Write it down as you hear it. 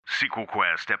Sequel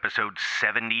Quest, Episode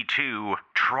 72,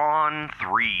 Tron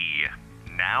 3.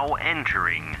 Now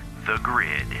entering the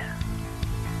grid.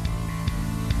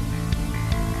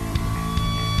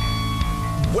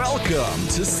 Welcome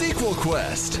to Sequel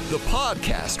Quest, the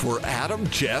podcast where Adam,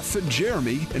 Jeff, and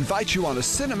Jeremy invite you on a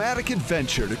cinematic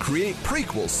adventure to create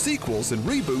prequels, sequels, and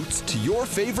reboots to your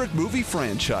favorite movie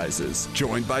franchises,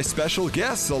 joined by special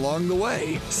guests along the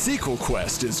way. Sequel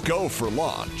Quest is go for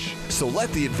launch, so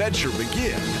let the adventure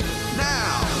begin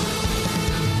now!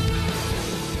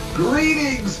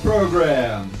 Greetings,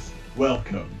 programs!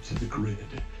 Welcome to the grid.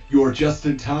 You're just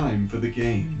in time for the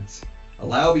games.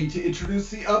 Allow me to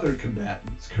introduce the other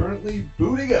combatants currently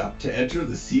booting up to enter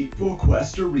the Sequel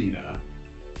Quest arena.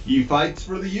 He fights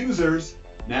for the users,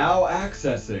 now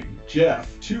accessing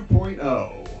Jeff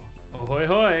 2.0. Ahoy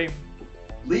hoy!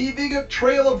 Leaving a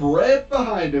trail of red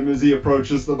behind him as he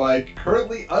approaches the mic,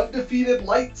 currently undefeated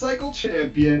Light Cycle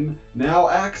champion, now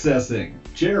accessing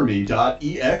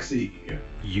Jeremy.exe.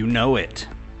 You know it.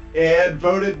 And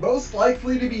voted most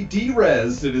likely to be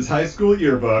de-rezzed in his high school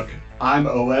yearbook, I'm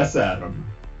OS Adam.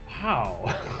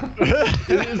 Wow.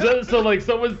 So like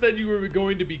someone said you were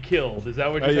going to be killed. Is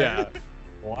that what you're saying? Yeah.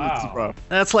 Wow.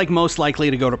 That's like most likely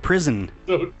to go to prison.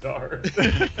 So dark.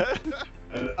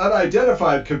 An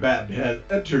unidentified combatant has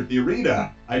entered the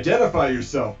arena. Identify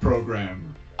yourself,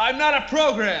 program. I'm not a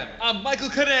program. I'm Michael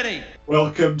Canetti.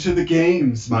 Welcome to the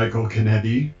games, Michael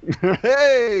Canetti.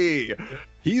 Hey!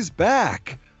 He's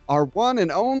back! Our one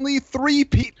and only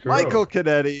three-peat Sure. Michael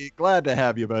Canetti. Glad to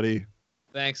have you, buddy.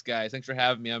 Thanks, guys. Thanks for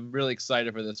having me. I'm really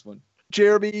excited for this one.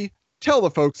 Jeremy, tell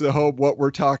the folks at home what we're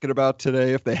talking about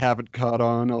today if they haven't caught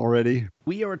on already.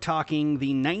 We are talking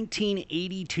the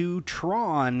 1982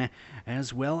 Tron,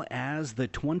 as well as the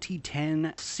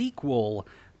 2010 sequel,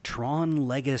 Tron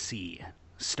Legacy,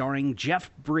 starring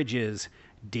Jeff Bridges,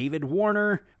 David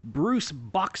Warner, Bruce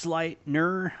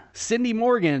Boxleitner, Cindy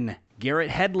Morgan, Garrett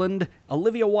Hedlund,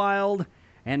 Olivia Wilde,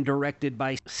 and directed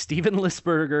by Steven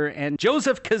Lisberger and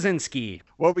Joseph Kosinski.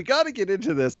 Well, we got to get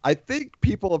into this. I think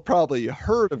people have probably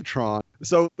heard of Tron.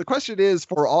 So the question is,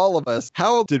 for all of us,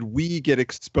 how did we get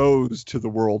exposed to the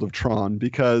world of Tron?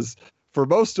 Because for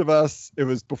most of us, it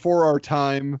was before our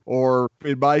time, or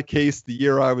in my case, the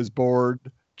year I was born.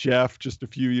 Jeff, just a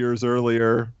few years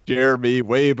earlier. Jeremy,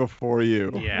 way before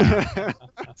you. Yeah.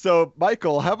 So,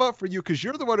 Michael, how about for you? Because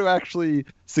you're the one who actually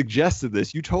suggested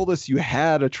this. You told us you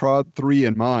had a Tron 3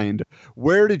 in mind.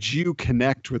 Where did you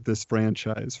connect with this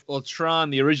franchise? Well,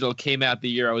 Tron, the original, came out the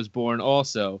year I was born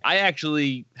also. I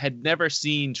actually had never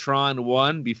seen Tron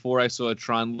 1 before I saw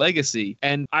Tron Legacy.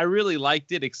 And I really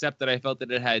liked it, except that I felt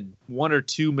that it had one or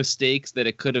two mistakes that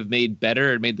it could have made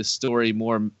better and made the story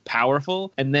more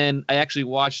powerful. And then I actually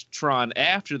watched Tron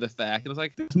after the fact, and I was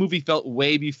like, this movie felt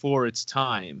way before its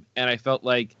time. And I felt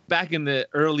like back in the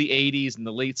early 80s and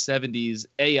the late 70s,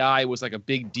 AI was like a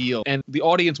big deal, and the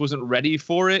audience wasn't ready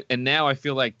for it. And now I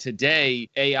feel like today,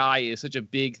 AI is such a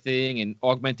big thing, and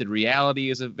augmented reality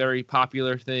is a very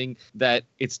popular thing, that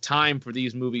it's time for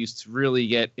these movies to really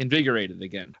get invigorated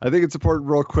again. I think it's important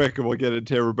real quick, and we'll get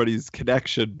into everybody's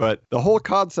connection, but the whole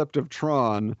concept of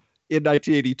Tron in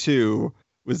 1982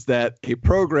 was that a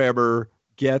programmer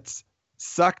gets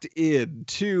sucked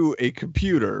into a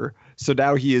computer, so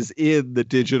now he is in the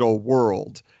digital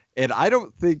world. And I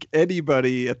don't think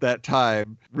anybody at that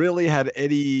time really had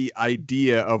any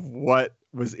idea of what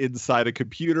was inside a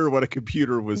computer, what a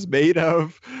computer was made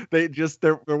of. They just,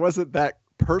 there wasn't that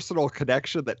personal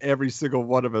connection that every single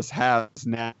one of us has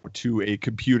now to a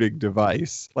computing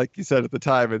device. Like you said at the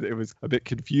time, it was a bit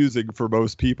confusing for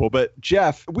most people. But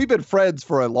Jeff, we've been friends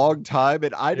for a long time,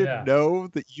 and I didn't know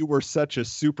that you were such a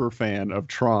super fan of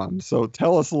Tron. So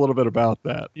tell us a little bit about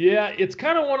that. Yeah, it's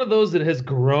kind of one of those that has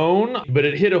grown, but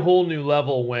it hit a whole new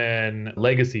level when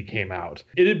Legacy came out.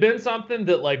 It had been something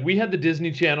that, like, we had the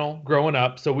Disney Channel growing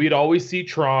up, so we'd always see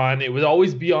Tron. It would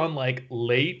always be on, like,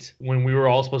 late when we were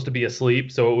all supposed to be asleep.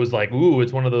 So it was like, ooh,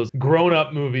 it's one of those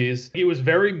grown-up movies. It was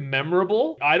very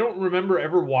memorable. I don't remember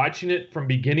ever watching it from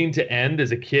beginning to end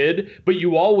as a kid, but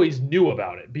you always knew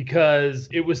about it because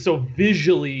it was so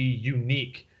visually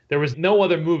unique. There was no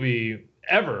other movie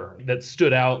ever that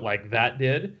stood out like that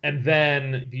did. And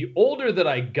then the older that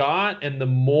I got and the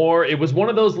more, it was one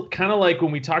of those kind of like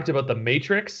when we talked about The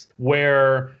Matrix,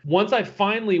 where once I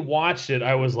finally watched it,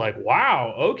 I was like,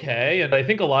 wow, okay. And I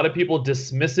think a lot of people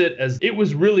dismiss it as it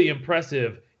was really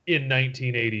impressive in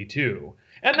 1982.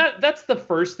 And that's the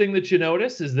first thing that you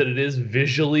notice, is that it is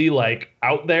visually like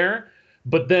out there.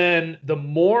 But then the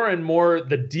more and more,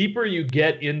 the deeper you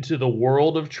get into the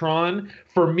world of Tron,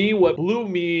 for me, what blew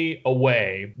me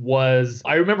away was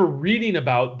I remember reading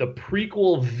about the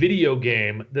prequel video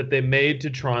game that they made to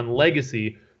Tron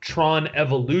Legacy, Tron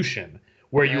Evolution,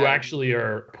 where you actually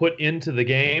are put into the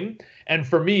game. And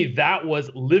for me, that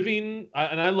was living,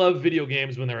 and I love video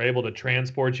games when they're able to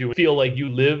transport you, feel like you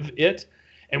live it.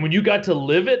 And when you got to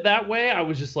live it that way, I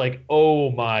was just like,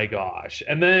 oh my gosh.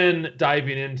 And then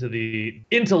diving into the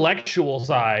intellectual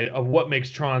side of what makes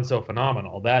Tron so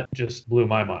phenomenal, that just blew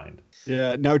my mind.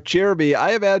 Yeah. Now, Jeremy,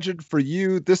 I imagine for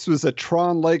you, this was a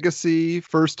Tron Legacy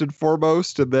first and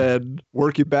foremost, and then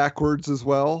working backwards as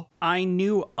well. I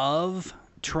knew of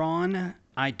Tron.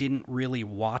 I didn't really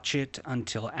watch it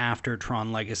until after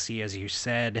Tron Legacy, as you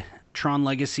said. Tron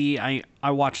Legacy, I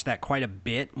watched that quite a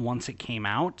bit once it came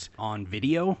out on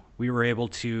video. We were able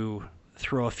to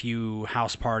throw a few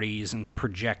house parties and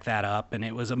project that up, and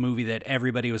it was a movie that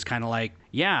everybody was kind of like,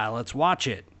 yeah, let's watch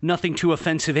it. Nothing too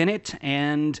offensive in it,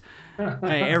 and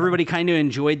everybody kind of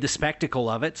enjoyed the spectacle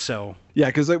of it, so... Yeah,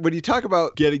 because when you talk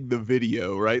about getting the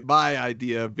video, right, my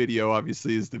idea of video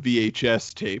obviously is the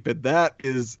VHS tape, and that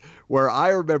is where I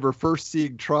remember first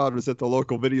seeing Tron was at the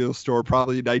local video store,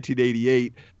 probably in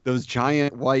 1988, those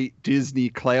giant white Disney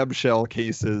clamshell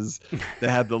cases that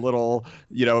had the little,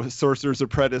 Sorcerer's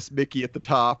Apprentice Mickey at the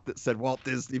top that said Walt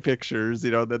Disney Pictures,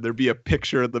 then there'd be a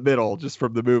picture in the middle just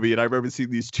from the movie. And I remember seeing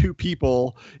these two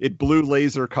people in blue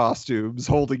laser costumes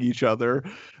holding each other.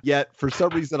 Yet for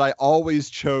some reason, I always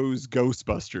chose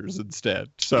Ghostbusters instead.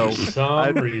 So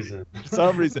some reason.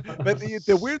 But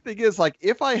the weird thing is, like,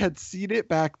 if I had seen it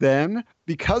back then,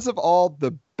 because of all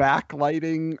the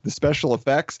backlighting, the special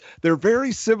effects, they're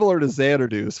very similar to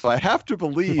Xanadu. So I have to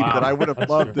believe that I would have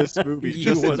loved this movie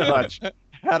just as much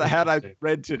had I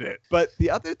rented it. But the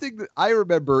other thing that I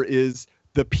remember is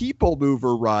the People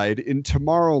Mover ride in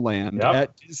Tomorrowland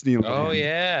at Disneyland. Oh,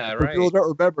 yeah, right. People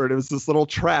don't remember it. It was this little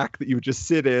track that you would just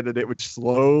sit in and it would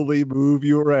slowly move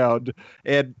you around.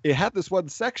 And it had this one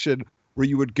section where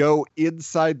you would go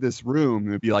inside this room and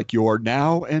it'd be like, you're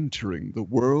now entering the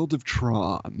world of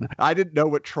Tron. I didn't know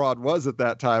what Tron was at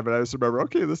that time, and I just remember,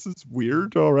 okay, this is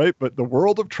weird, all right, but the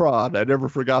world of Tron, I never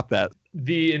forgot that.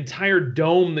 The entire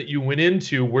dome that you went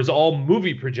into was all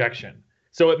movie projection.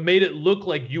 So it made it look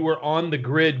like you were on the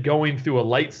grid going through a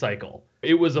light cycle.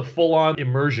 It was a full-on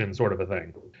immersion sort of a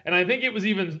thing. And I think it was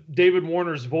even David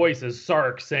Warner's voice as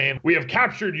Sark saying, we have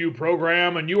captured you,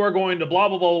 program, and you are going to blah,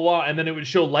 blah, blah, blah. And then it would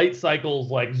show light cycles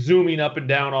like zooming up and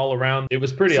down all around. It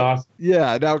was pretty awesome.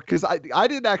 Yeah, now, because I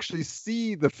didn't actually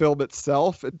see the film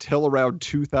itself until around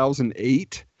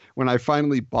 2008. When I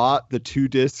finally bought the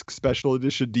 2-disc special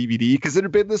edition DVD, because it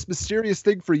had been this mysterious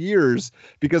thing for years.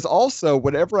 Because also,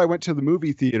 whenever I went to the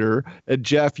movie theater, and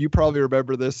Jeff, you probably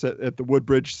remember this at the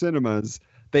Woodbridge Cinemas,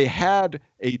 they had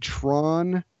a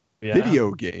Tron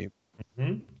video game,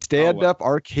 stand-up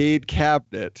arcade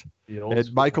cabinet.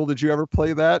 And Michael, did you ever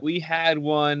play that? We had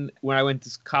one when I went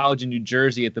to college in New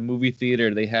Jersey at the movie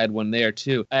theater. They had one there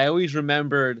too. I always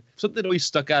remembered something that always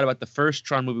stuck out about the first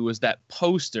Tron movie was that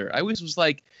poster. I always was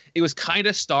like, it was kind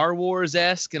of Star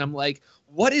Wars-esque, and I'm like,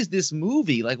 what is this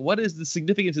movie? Like, what is the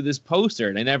significance of this poster?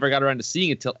 And I never got around to seeing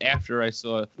it till after I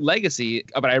saw Legacy.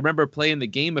 But I remember playing the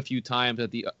game a few times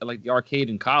at the arcade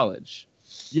in college.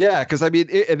 Yeah, because I mean,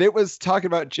 it was talking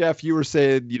about, Jeff, you were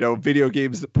saying, video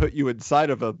games that put you inside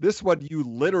of them. This one, you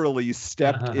literally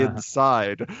stepped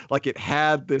inside. Like, it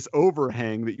had this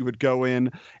overhang that you would go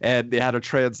in, and they had a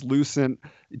translucent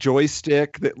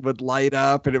joystick that would light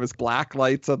up, and it was black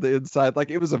lights on the inside. Like,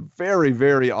 it was a very,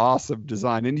 very awesome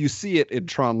design. And you see it in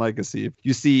Tron Legacy.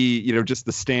 You see, just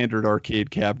the standard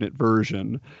arcade cabinet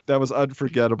version. That was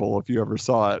unforgettable if you ever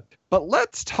saw it. But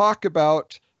let's talk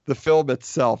about the film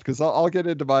itself, because I'll get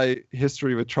into my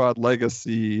history with Tron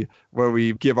Legacy where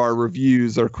we give our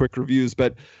reviews, our quick reviews.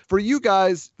 But for you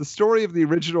guys, the story of the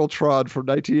original Tron from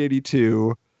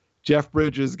 1982, Jeff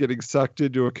Bridges getting sucked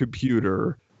into a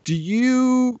computer. Do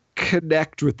you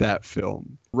connect with that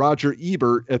film? Roger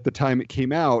Ebert, at the time it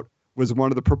came out, was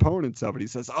one of the proponents of it. He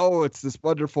says, oh, it's this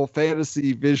wonderful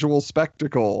fantasy visual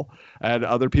spectacle. And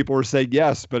other people were saying,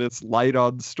 yes, but it's light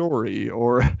on story,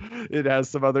 or it has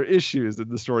some other issues in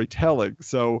the storytelling.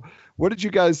 So what did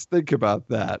you guys think about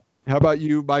that? How about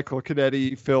you, Michael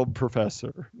Canetti, film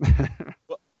professor?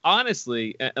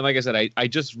 honestly, and like I said, I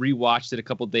just rewatched it a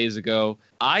couple days ago.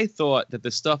 I thought that the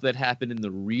stuff that happened in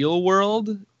the real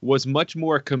world was much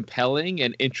more compelling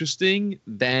and interesting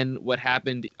than what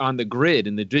happened on the grid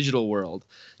in the digital world.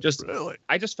 Really?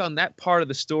 I just found that part of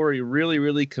the story really,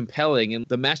 really compelling. And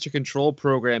the Master Control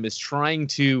program is trying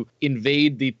to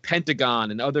invade the Pentagon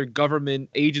and other government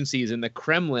agencies in the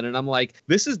Kremlin. And I'm like,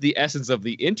 this is the essence of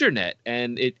the internet.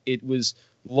 And it was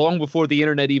long before the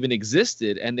internet even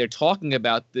existed, and they're talking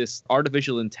about this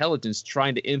artificial intelligence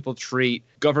trying to infiltrate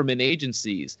government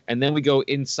agencies. And then we go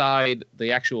inside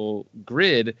the actual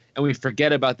grid and we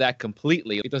forget about that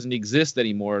completely. It doesn't exist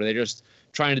anymore. They're just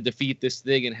trying to defeat this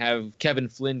thing and have Kevin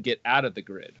Flynn get out of the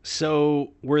grid.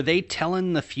 So were they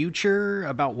telling the future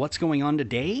about what's going on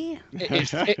today?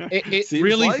 It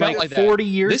really like felt it. like that. 40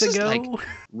 years This ago? is like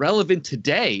relevant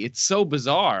today. It's so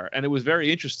bizarre, and it was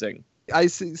very interesting. I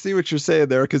see what you're saying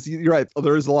there, because you're right.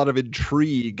 There is a lot of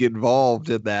intrigue involved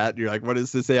in that. You're like, what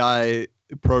is this AI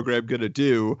program going to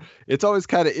do? It's always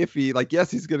kind of iffy. Like,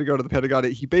 yes, he's going to go to the Pentagon.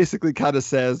 He basically kind of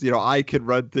says, I can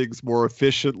run things more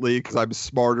efficiently because I'm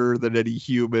smarter than any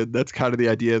human. That's kind of the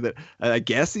idea that I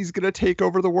guess he's going to take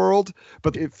over the world.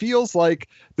 But it feels like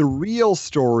the real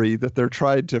story that they're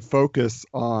trying to focus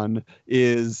on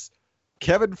is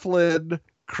Kevin Flynn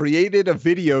created a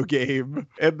video game,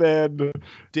 and then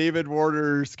David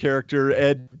Warner's character,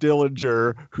 Ed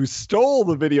Dillinger, who stole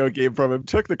the video game from him,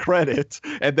 took the credit,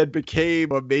 and then became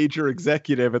a major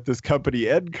executive at this company,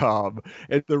 Encom.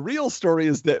 And the real story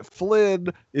is that Flynn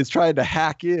is trying to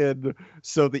hack in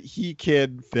so that he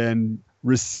can then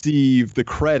receive the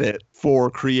credit for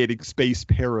creating space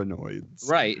paranoids.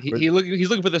 Right. He's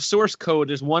looking for the source code.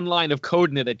 There's one line of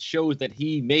code in it that shows that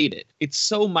he made it. It's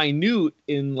so minute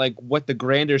in like what the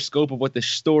grander scope of what the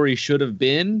story should have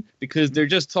been, because they're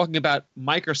just talking about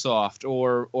Microsoft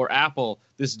or Apple,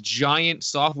 this giant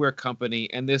software company,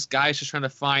 and this guy's just trying to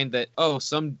find that,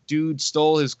 some dude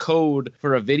stole his code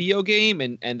for a video game,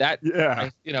 and that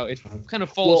it kind of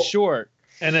falls short.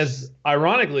 And as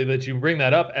ironically that you bring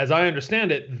that up, as I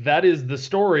understand it, that is the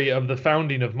story of the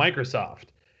founding of Microsoft,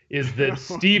 is that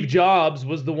Steve Jobs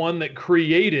was the one that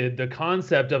created the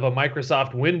concept of a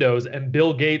Microsoft Windows, and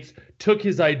Bill Gates took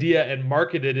his idea and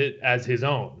marketed it as his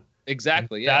own.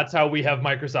 Exactly. Yeah. That's how we have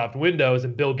Microsoft Windows,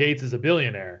 and Bill Gates is a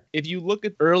billionaire. If you look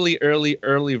at early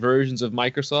versions of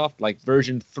Microsoft, like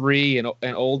version 3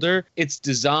 and older, it's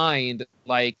designed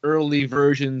like early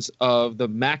versions of the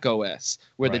Mac OS,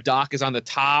 where the dock is on the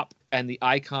top and the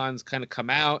icons kind of come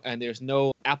out and there's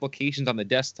no applications on the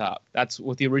desktop. That's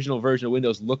what the original version of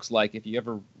Windows looks like if you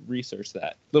ever research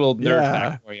that. Little nerd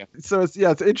fact for you. So it's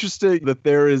interesting that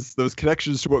there is those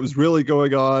connections to what was really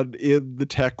going on in the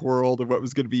tech world and what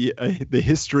was going to be the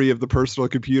history of the personal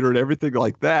computer and everything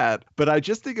like that. But I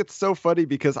just think it's so funny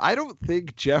because I don't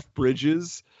think Jeff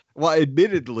Bridges, well,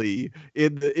 admittedly,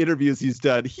 in the interviews he's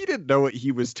done, he didn't know what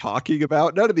he was talking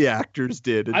about. None of the actors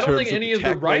did. I don't think any of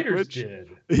the writers did.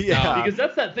 Yeah. Because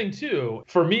that's that thing too.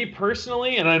 For me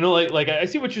personally, and I know like I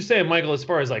see what you're saying, Michael, as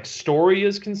far as like story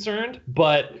is concerned,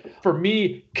 but for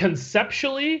me,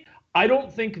 conceptually, I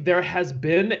don't think there has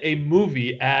been a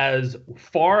movie as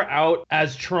far out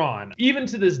as Tron. Even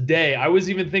to this day, I was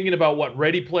even thinking about what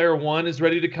Ready Player One is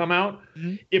ready to come out.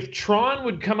 Mm-hmm. If Tron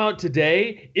would come out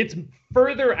today, it's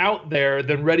further out there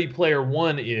than Ready Player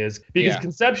One is, because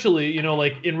conceptually,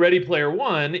 like in Ready Player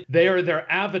One, they are their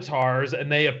avatars and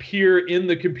they appear in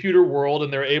the computer world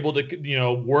and they're able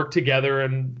to, work together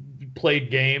and play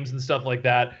games and stuff like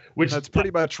that. Which that's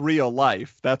pretty much real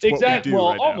life. That's exactly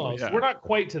what we do well, right almost. Now. Yeah. We're not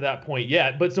quite to that point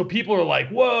yet, but so people are like,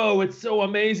 "Whoa, it's so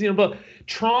amazing!" But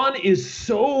Tron is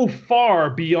so far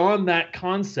beyond that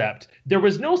concept. There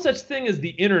was no such thing as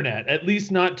the internet, at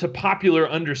least not to popular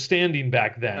understanding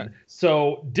back then. Right.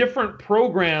 So different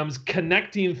programs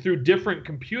connecting through different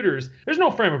computers, there's no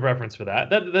frame of reference for that.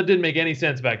 That didn't make any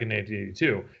sense back in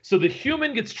 1982. So the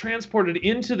human gets transported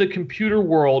into the computer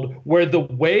world, where the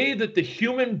way that the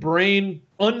human brain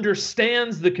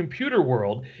understands the computer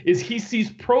world is he sees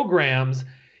programs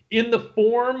in the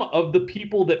form of the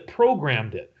people that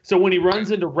programmed it. So when he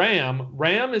runs into RAM,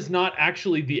 RAM is not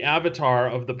actually the avatar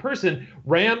of the person.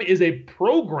 RAM is a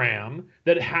program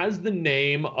that has the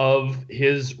name of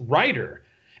his writer.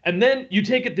 And then you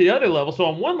take it to the other level. So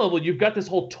on one level, you've got this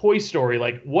whole Toy Story,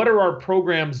 like what are our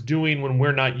programs doing when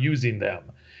we're not using them?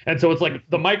 And so it's like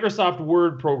the Microsoft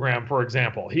Word program, for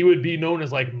example. He would be known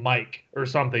as like Mike or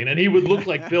something, and he would look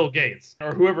like Bill Gates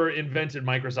or whoever invented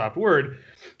Microsoft Word.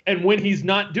 And when he's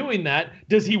not doing that,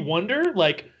 does he wonder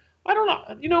like, I don't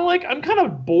know. You know, like, I'm kind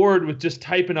of bored with just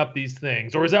typing up these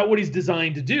things. Or is that what he's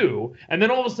designed to do? And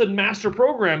then all of a sudden, Master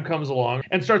Program comes along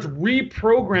and starts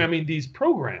reprogramming these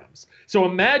programs. So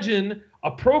imagine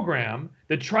a program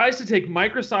that tries to take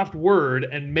Microsoft Word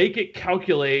and make it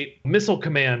calculate missile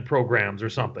command programs or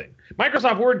something.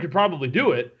 Microsoft Word could probably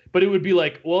do it, but it would be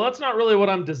like, well, that's not really what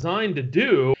I'm designed to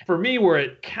do. For me, where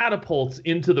it catapults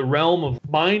into the realm of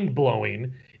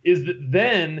mind-blowing is that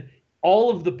then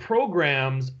all of the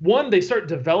programs, one, they start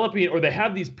developing, or they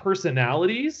have these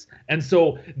personalities. And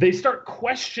so they start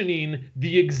questioning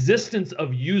the existence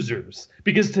of users,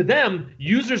 because to them,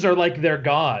 users are like their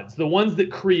gods, the ones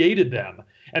that created them.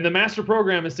 And the master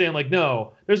program is saying, like,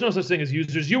 no, there's no such thing as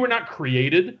users. You were not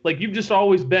created. Like, you've just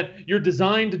always been, you're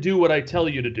designed to do what I tell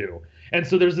you to do. And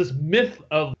so there's this myth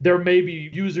of there may be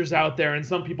users out there, and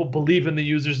some people believe in the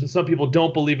users and some people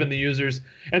don't believe in the users.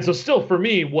 And so still, for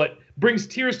me, what brings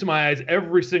tears to my eyes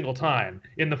every single time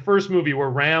in the first movie where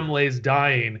Ram lays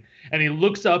dying and he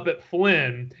looks up at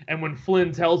Flynn, and when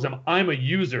Flynn tells him, I'm a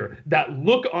user, that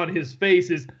look on his face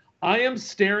is, I am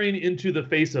staring into the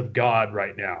face of God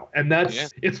right now. And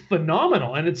that's, it's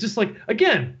phenomenal. And it's just like,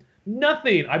 again,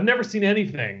 nothing, I've never seen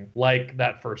anything like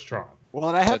that first Tron. Well,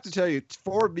 and I have to tell you,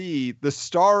 for me, the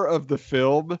star of the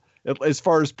film, as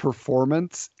far as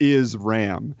performance, is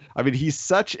Ram. I mean, he's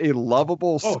such a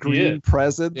lovable screen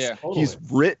presence. Yeah, totally. He's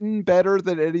written better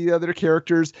than any other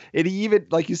characters. And he even,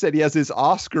 like you said, he has his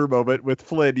Oscar moment with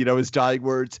Flynn, you know, his dying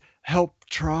words, help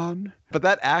Tron. But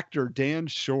that actor, Dan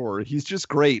Shore, he's just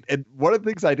great. And one of the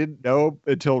things I didn't know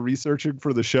until researching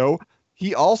for the show,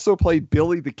 he also played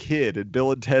Billy the Kid in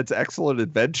Bill and Ted's Excellent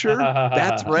Adventure.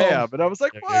 That's Ram. And I was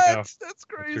like, what? That's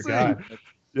crazy.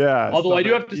 Yeah. Although I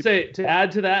do have to say, to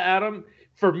add to that, Adam,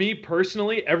 for me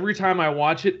personally, every time I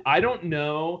watch it, I don't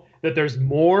know that there's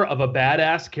more of a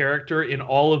badass character in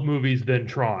all of movies than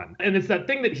Tron. And it's that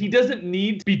thing that he doesn't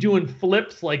need to be doing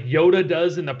flips like Yoda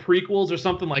does in the prequels or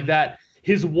something like that.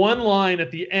 His one line at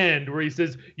the end where he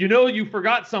says, you know, you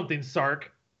forgot something,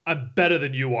 Sark. I'm better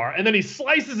than you are. And then he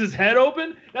slices his head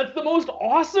open. That's the most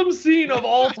awesome scene of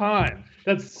all time.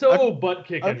 That's so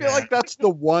butt-kicking. I feel like that's the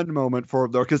one moment for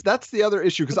him, though, because that's the other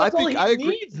issue. Because I think I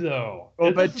agree. Needs, though.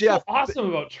 Oh, but Jeff, so awesome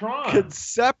about Tron.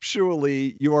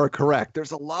 Conceptually, you are correct. There's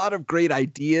a lot of great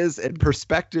ideas and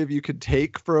perspective you could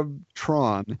take from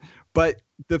Tron, but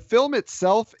the film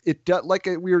itself, like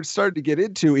we were starting to get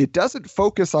into, it doesn't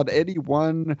focus on any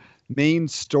one main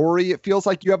story. It feels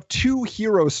like you have two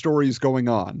hero stories going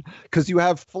on, because you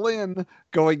have Flynn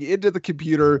going into the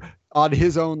computer on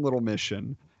his own little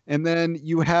mission. And then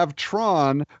you have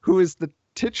Tron, who is the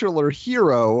titular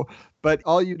hero, but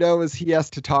all you know is he has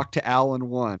to talk to Alan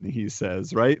 1, he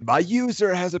says, right? My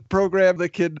user has a program that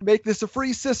can make this a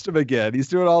free system again. He's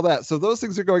doing all that. So those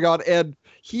things are going on. And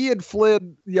he and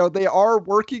Flynn, you know, they are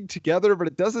working together, but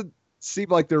it doesn't seem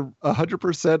like they're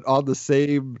 100% on the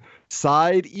same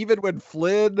side. Even when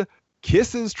Flynn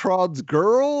kisses Tron's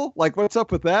girl, like, what's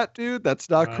up with that, dude? That's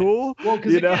not cool. Well,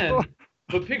 because again,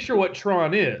 but picture what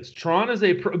Tron is. Tron is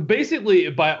basically,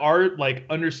 by our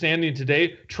understanding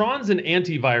today, Tron's an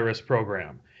antivirus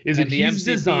program. The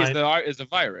MCP is a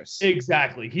virus.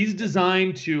 Exactly. He's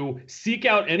designed to seek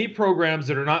out any programs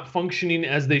that are not functioning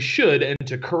as they should and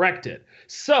to correct it.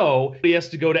 So he has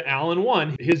to go to Alan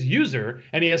 1, his user,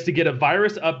 and he has to get a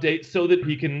virus update so that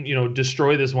he can,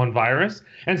 destroy this one virus.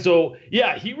 And so,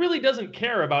 yeah, he really doesn't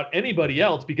care about anybody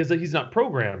else because he's not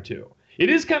programmed to. It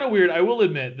is kind of weird. I will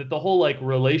admit that the whole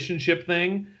relationship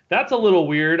thing, that's a little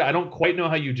weird. I don't quite know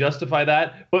how you justify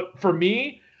that. But for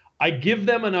me, I give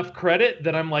them enough credit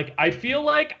that I'm like, I feel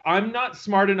like I'm not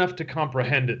smart enough to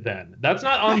comprehend it then. That's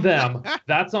not on them.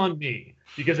 That's on me.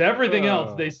 Because everything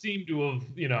else, they seem to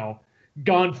have,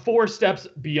 gone 4 steps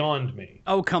beyond me.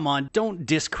 Oh, come on. Don't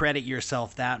discredit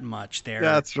yourself that much there.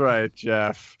 That's right,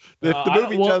 Jeff. If the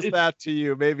movie does that to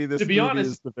you, maybe this movie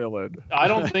is the villain. I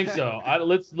don't think so.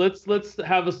 Let's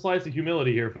have a slice of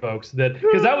humility here, folks.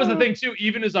 Because that was the thing, too,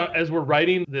 even as we're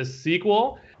writing this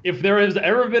sequel, if there has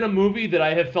ever been a movie that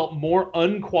I have felt more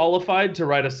unqualified to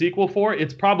write a sequel for,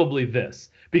 it's probably this.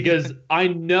 Because I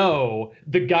know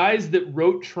the guys that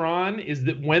wrote Tron is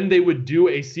that when they would do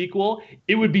a sequel,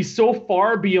 it would be so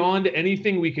far beyond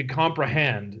anything we could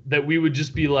comprehend that we would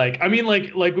just be like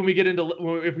when we get into,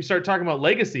 if we start talking about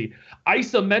Legacy,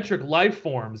 isometric life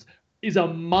forms is a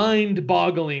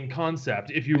mind-boggling concept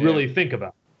if you really think about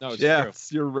it. No, it's yes,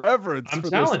 true. Your reverence for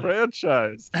this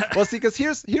franchise. Well, see, because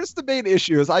here's the main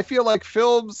issue is I feel like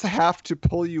films have to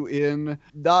pull you in,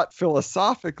 not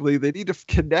philosophically. They need to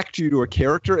connect you to a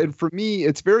character. And for me,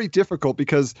 it's very difficult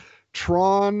because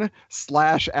Tron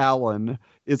 / Alan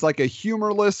is like a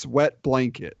humorless wet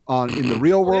blanket in the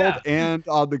real world and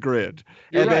on the grid.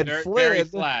 You're and right. then Very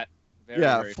flat.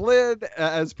 Very Flynn,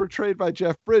 as portrayed by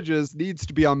Jeff Bridges, needs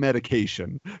to be on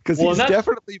medication because Well, he's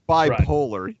definitely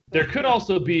bipolar. Right. There could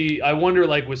also be, I wonder,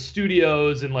 like with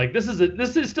studios and like this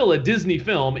is still a Disney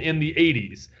film in the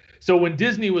 80s. So when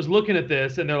Disney was looking at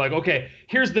this and they're like, okay,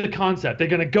 here's the concept. They're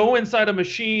going to go inside a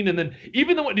machine. And then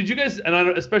even though, did you guys, and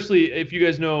especially if you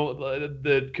guys know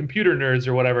the computer nerds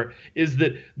or whatever, is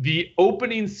that the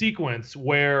opening sequence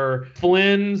where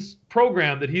Flynn's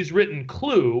program that he's written,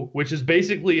 Clue, which is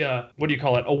basically a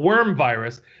worm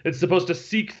virus that's supposed to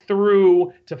seek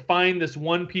through to find this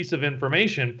one piece of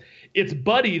information. Its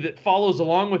buddy that follows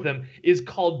along with him is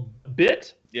called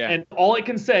Bit. Yeah. And all it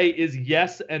can say is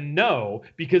yes and no,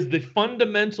 because the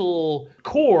fundamental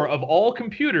core of all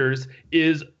computers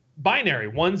is binary,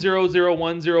 1 0 0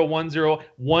 1 0 1 0,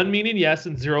 1 meaning yes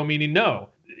and 0 meaning no.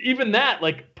 Even that,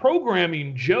 like,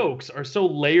 programming jokes are so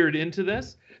layered into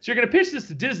this. So you're going to pitch this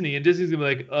to Disney, and Disney's going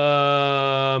to be like,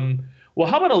 well,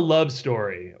 how about a love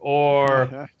story?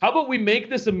 Or how about we make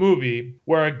this a movie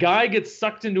where a guy gets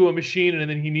sucked into a machine and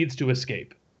then he needs to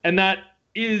escape? And that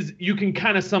is, you can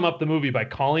kind of sum up the movie by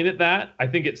calling it that. I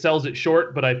think it sells it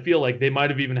short, but I feel like they might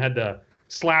have even had to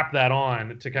slap that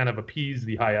on to kind of appease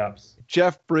the high ups.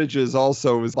 Jeff Bridges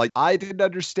also was like, I didn't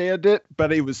understand it,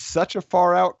 but it was such a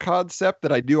far out concept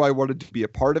that I knew I wanted to be a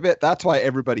part of it. That's why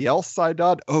everybody else signed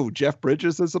on. Oh, Jeff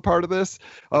Bridges is a part of this.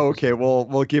 Oh, okay,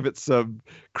 we'll give it some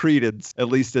credence, at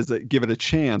least give it a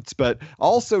chance. But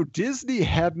also, Disney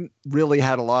hadn't really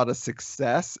had a lot of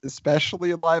success,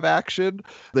 especially in live action.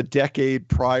 The decade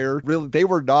prior, really, they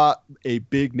were not a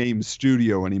big name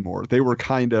studio anymore. They were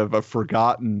kind of a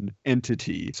forgotten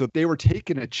entity. So they were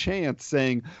taking a chance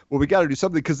saying, well, we got to do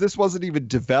something, because this wasn't even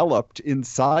developed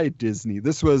inside Disney.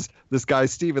 This was this guy,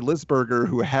 Steven Lisberger,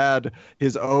 who had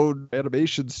his own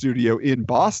animation studio in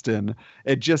Boston,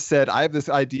 and just said, I have this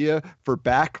idea for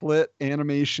backlit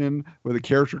animation with a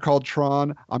character called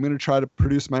Tron. I'm going to try to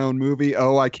produce my own movie.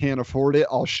 Oh, I can't afford it.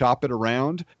 I'll shop it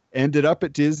around. Ended up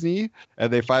at Disney,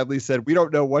 and they finally said, we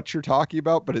don't know what you're talking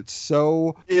about, but it's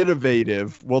so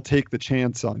innovative, we'll take the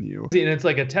chance on you. And it's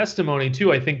like a testimony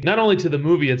too, I think, not only to the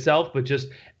movie itself, but just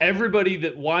everybody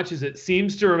that watches it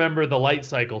seems to remember the light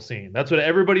cycle scene. That's what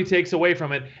everybody takes away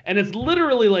from it. And it's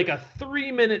literally like a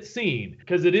 3-minute scene,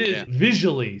 because it is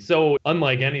visually so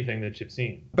unlike anything that you've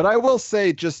seen. But I will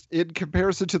say, just in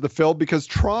comparison to the film, because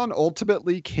Tron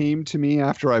ultimately came to me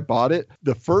after I bought it,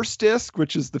 the first disc,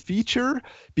 which is the feature,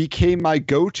 became my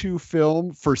go-to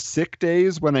film for sick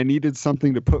days when I needed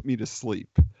something to put me to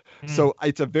sleep. So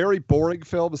it's a very boring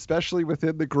film, especially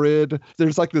within the grid.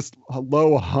 There's like this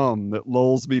low hum that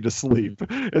lulls me to sleep.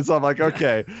 And so I'm like,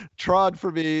 okay, Tron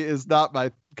for me is not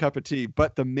my cup of tea,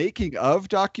 but the making of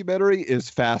documentary is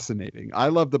fascinating. I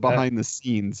love the behind the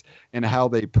scenes and how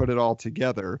they put it all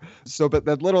together. So, but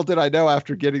then little did I know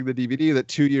after getting the DVD that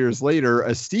 2 years later,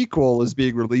 a sequel is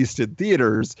being released in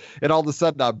theaters. And all of a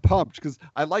sudden I'm pumped because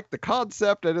I liked the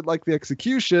concept. I didn't like the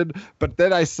execution, but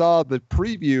then I saw the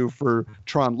preview for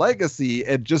Tron Legacy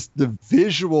and just the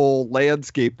visual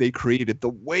landscape they created, the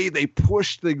way they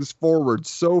pushed things forward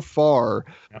so far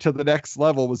to the next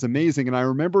level was amazing. And I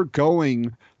remember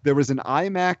there was an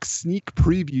IMAX sneak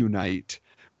preview night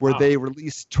where they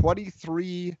released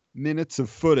 23 minutes of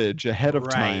footage ahead of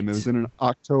time. It was in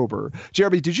October.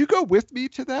 Jeremy, did you go with me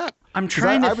to that? I'm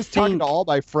trying I was talking to all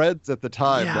my friends at the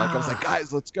time. Yeah. Like, I was like,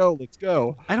 guys, let's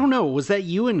go. I don't know. Was that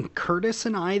you and Curtis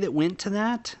and I that went to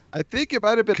that? I think it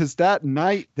might have been, because that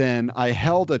night then I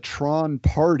held a Tron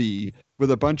party with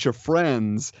a bunch of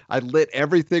friends. I lit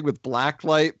everything with black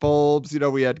light bulbs. You know,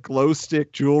 we had glow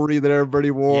stick jewelry that everybody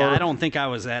wore. Yeah, I don't think I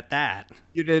was at that.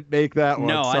 You didn't make that one.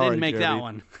 No, Sorry, I didn't make Jeremy. that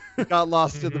one. Got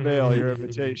lost in the mail, your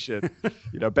invitation.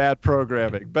 Bad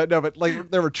programming. But like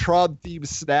there were Tron themed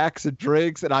snacks and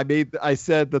drinks, and I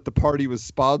said that the party was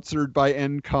sponsored by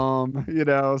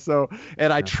NCOM, so,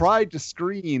 and I tried to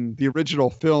screen the original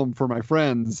film for my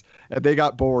friends, and they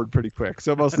got bored pretty quick.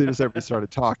 So mostly just everybody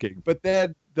started talking. But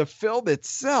then the film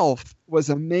itself was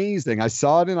amazing. I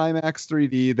saw it in IMAX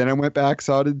 3D, then I went back,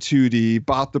 saw it in 2D,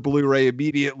 bought the Blu-ray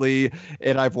immediately,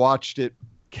 and I've watched it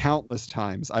countless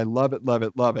times. I love it, love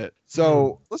it, love it.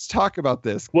 So let's talk about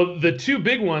this. Well, the two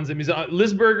big ones, I mean,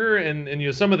 Lisberger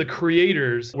and some of the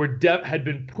creators had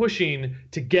been pushing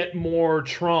to get more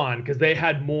Tron because they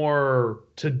had more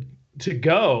to to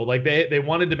go. Like they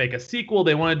wanted to make a sequel,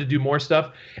 they wanted to do more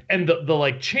stuff, and the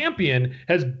like champion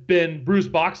has been Bruce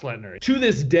Boxleitner. To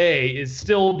this day is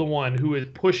still the one who is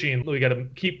pushing, we got to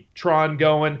keep Tron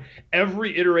going.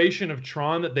 Every iteration of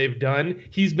Tron that they've done,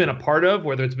 he's been a part of,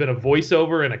 whether it's been a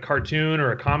voiceover in a cartoon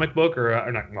or a comic book or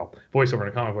voiceover in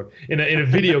a comic book, in a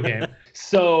video game.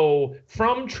 So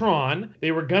from Tron,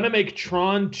 they were going to make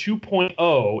Tron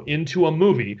 2.0 into a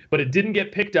movie, but it didn't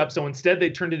get picked up. So instead they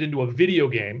turned it into a video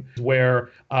game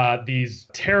where these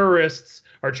terrorists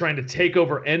are trying to take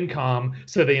over Encom,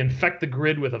 so they infect the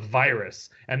grid with a virus.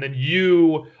 And then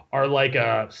you are like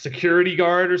a security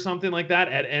guard or something like that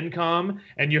at Encom,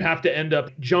 and you have to end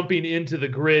up jumping into the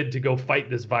grid to go fight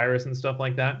this virus and stuff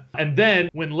like that. And then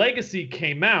when Legacy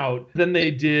came out, then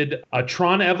they did a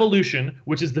Tron Evolution,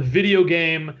 which is the video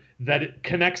game that it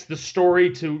connects the story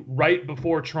to right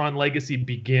before Tron Legacy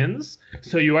begins.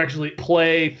 So you actually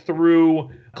play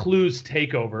through Clue's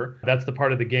takeover. That's the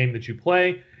part of the game that you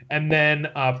play. And then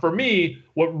for me,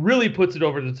 what really puts it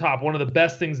over the top, one of the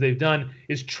best things they've done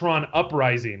is Tron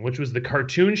Uprising, which was the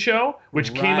cartoon show,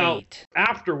 which came out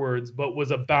afterwards, but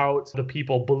was about the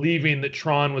people believing that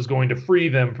Tron was going to free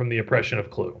them from the oppression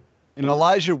of Clue. And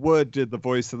Elijah Wood did the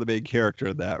voice of the main character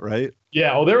in that, right?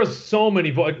 Yeah, there was so many.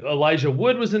 Elijah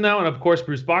Wood was in that one. Of course,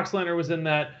 Bruce Boxleitner was in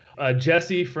that.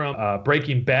 Jesse from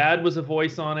Breaking Bad was a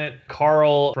voice on it.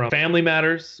 Carl from Family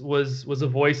Matters was a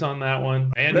voice on that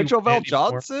one. Reginald Vell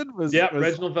Johnson was.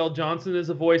 Reginald Vell Johnson is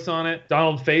a voice on it.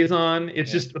 Donald Faison.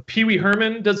 It's just Pee Wee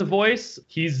Herman does a voice.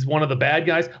 He's one of the bad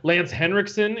guys. Lance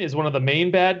Henriksen is one of the main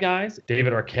bad guys.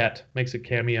 David Arquette makes a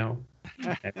cameo.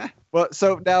 Well,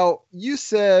 so now you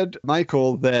said,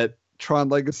 Michael, that Tron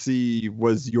Legacy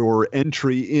was your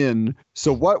entry in.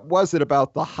 So what was it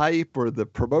about the hype or the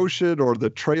promotion or the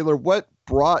trailer? What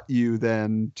brought you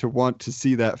then to want to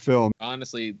see that film?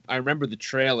 Honestly, I remember the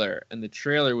trailer, and the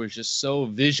trailer was just so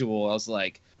visual. I was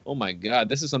like, oh my God,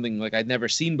 this is something like I'd never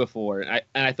seen before. And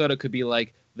I thought it could be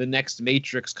like the next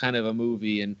Matrix kind of a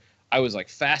movie. And I was like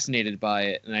fascinated by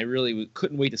it, and I really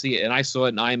couldn't wait to see it. And I saw it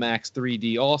in IMAX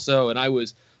 3D also, and I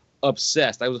was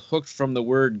obsessed. I was hooked from the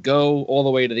word go all the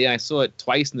way to the end. I saw it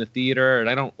twice in the theater, and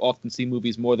I don't often see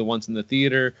movies more than once in the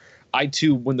theater. I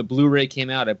too, when the Blu-ray came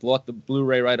out, I bought the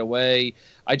Blu-ray right away.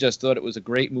 I just thought it was a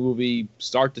great movie,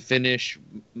 start to finish,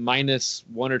 minus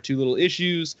one or two little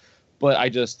issues, but I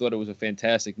just thought it was a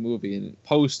fantastic movie, and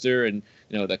poster and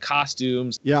the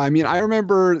costumes. Yeah, I mean, I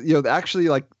remember actually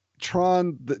like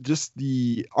Tron, just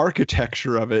the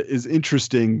architecture of it is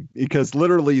interesting because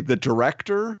literally the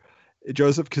director,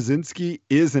 Joseph Kosinski,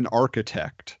 is an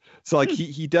architect. So like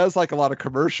he does like a lot of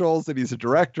commercials and he's a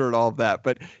director and all of that,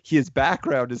 but his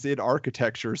background is in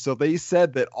architecture. So they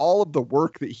said that all of the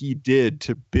work that he did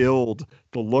to build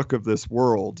the look of this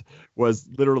world was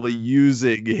literally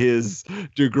using his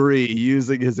degree,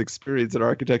 using his experience in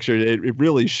architecture. It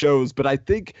really shows, but I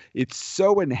think it's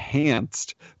so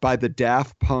enhanced by the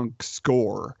Daft Punk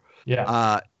score.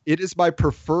 Yeah. It is my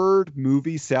preferred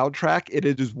movie soundtrack, and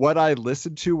it is what I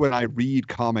listen to when I read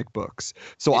comic books.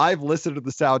 So I've listened to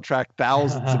the soundtrack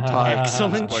thousands of times.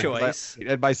 Excellent choice.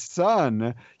 And my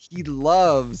son, he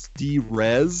loves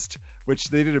Derezed, which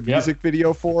they did a music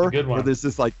video for, where there's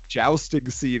this like jousting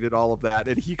scene and all of that.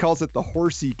 And he calls it the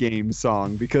Horsey Game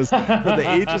song because for the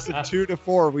ages of 2 to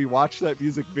 4, we watch that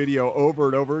music video over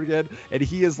and over again. And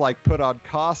he is like put on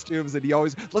costumes and he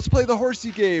always, let's play the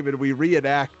Horsey Game. And we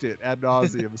reenact it ad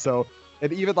nauseum. So,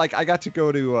 and even like I got to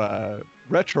go to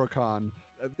RetroCon.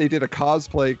 They did a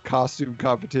cosplay costume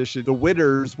competition. The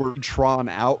winners were Tron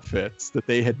outfits that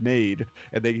they had made,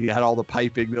 and they had all the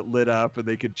piping that lit up, and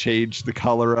they could change the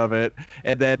color of it.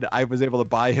 And then I was able to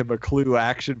buy him a Clue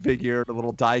action figure, a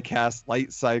little die-cast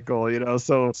light cycle,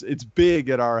 so it's big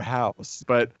at our house.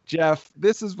 But Jeff,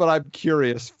 this is what I'm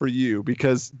curious for you,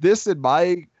 because this, in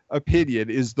my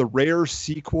opinion, is the rare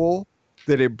sequel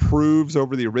that improves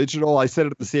over the original. I said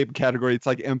it in the same category. It's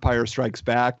like Empire Strikes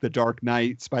Back, The Dark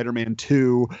Knight, Spider-Man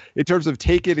 2, in terms of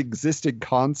taking existing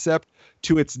concept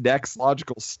to its next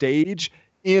logical stage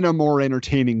in a more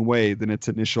entertaining way than its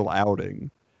initial outing.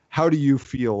 How do you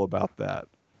feel about that?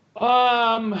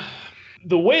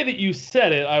 The way that you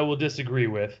said it, I will disagree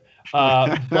with.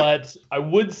 But I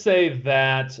would say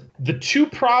that the two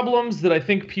problems that I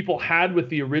think people had with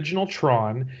the original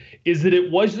Tron is that it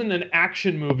wasn't an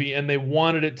action movie and they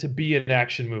wanted it to be an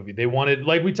action movie. They wanted,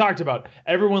 like we talked about,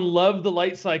 everyone loved the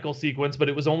light cycle sequence, but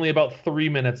it was only about 3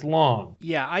 minutes long.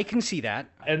 Yeah, I can see that.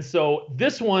 And so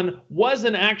this one was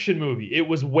an action movie. It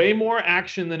was way more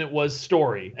action than it was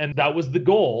story. And that was the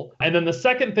goal. And then the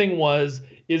second thing was,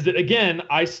 is that, again,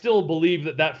 I still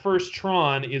believe that first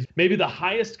Tron is maybe the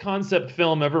highest concept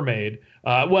film ever made.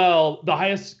 The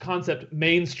highest concept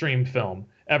mainstream film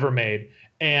ever made.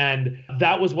 And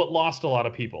that was what lost a lot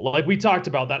of people. Like we talked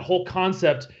about, that whole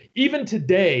concept, even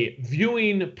today,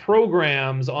 viewing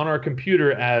programs on our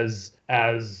computer as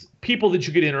people that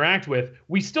you could interact with,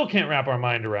 we still can't wrap our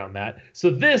mind around that. So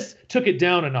this took it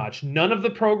down a notch. None of the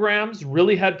programs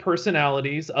really had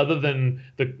personalities other than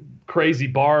the crazy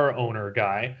bar owner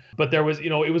guy. But there was,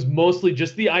 it was mostly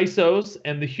just the ISOs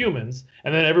and the humans.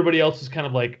 And then everybody else was kind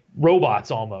of like robots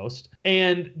almost.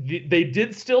 And they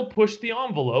did still push the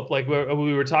envelope, like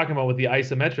we were talking about with the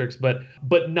isometrics,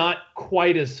 but not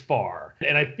quite as far.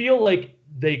 And I feel like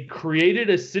they created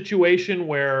a situation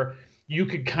where you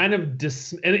could kind of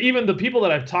and even the people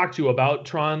that I've talked to about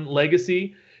Tron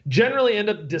Legacy generally end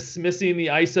up dismissing the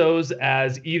ISOs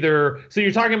as either, so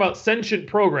you're talking about sentient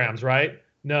programs, right?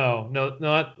 No,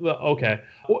 not okay.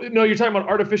 No, you're talking about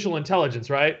artificial intelligence,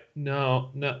 right? No.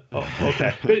 Oh,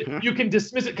 okay. But you can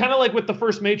dismiss it, kind of like with the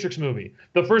first Matrix movie.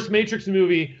 The first Matrix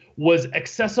movie was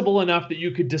accessible enough that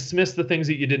you could dismiss the things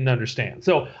that you didn't understand.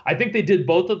 So I think they did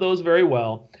both of those very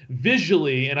well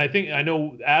visually. And I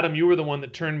know, Adam, you were the one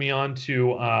that turned me on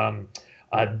to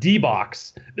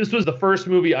D-Box. This was the first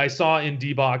movie I saw in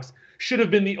D-Box. Should have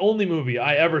been the only movie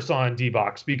I ever saw in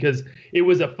D-Box because it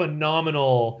was a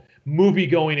phenomenal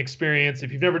movie-going experience.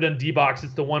 If you've never done D-Box,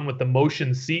 it's the one with the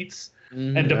motion seats.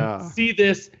 And to see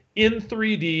this in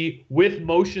 3D with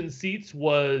motion seats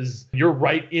you're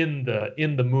right in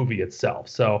the movie itself.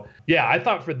 So yeah, I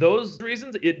thought for those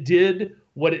reasons it did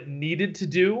what it needed to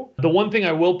do. The one thing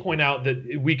I will point out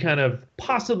that we kind of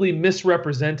possibly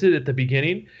misrepresented at the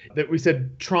beginning, that we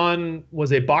said Tron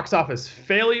was a box office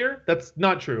failure. That's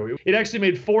not true. It actually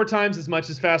made 4 times as much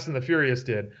as Fast and the Furious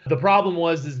did. The problem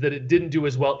is that it didn't do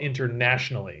as well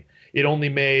internationally. It only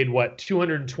made,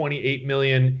 228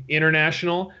 million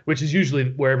international, which is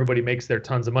usually where everybody makes their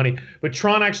tons of money. But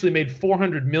Tron actually made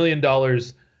 $400 million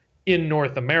in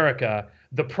North America.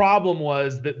 The problem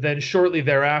was that then shortly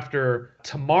thereafter,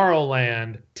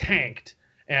 Tomorrowland tanked,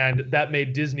 and that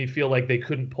made Disney feel like they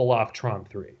couldn't pull off Tron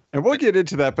 3. And we'll get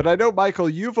into that, but I know, Michael,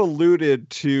 you've alluded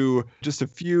to just a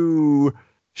few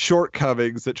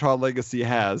shortcomings that Tron Legacy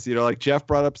has. Like Jeff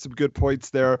brought up some good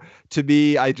points there. To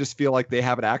me, I just feel like they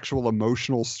have an actual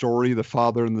emotional story, the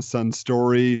father and the son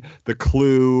story, the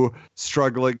clue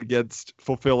struggling against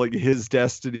fulfilling his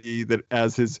destiny that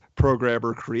as his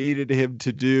programmer created him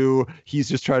to do. He's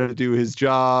just trying to do his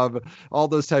job, all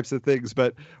those types of things.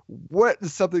 But what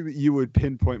is something that you would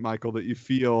pinpoint, Michael, that you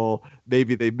feel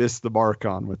maybe they missed the mark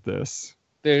on with this?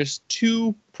 There's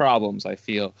 2 problems, I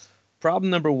feel.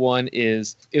 Problem number 1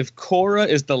 is, if Korra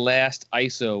is the last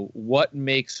ISO, what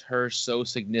makes her so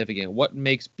significant? What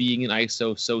makes being an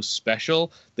ISO so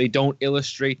special? They don't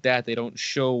illustrate that. They don't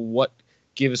show what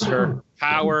gives her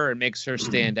power and makes her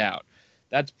stand out.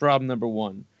 That's problem number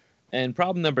 1. And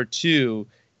problem number 2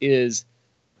 is,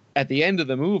 at the end of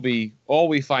the movie, all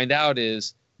we find out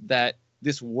is that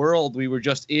this world we were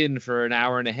just in for an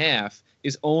hour and a half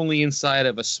is only inside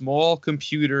of a small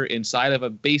computer inside of a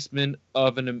basement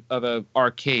of a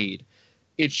arcade.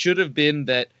 It should have been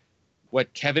that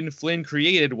what Kevin Flynn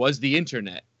created was the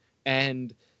internet,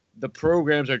 and the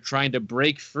programs are trying to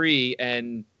break free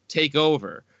and take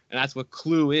over. And that's what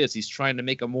Clue is. He's trying to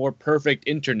make a more perfect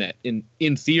internet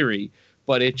in theory,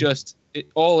 but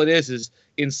all it is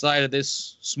inside of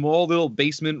this small little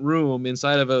basement room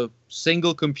inside of a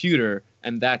single computer,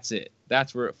 and that's it.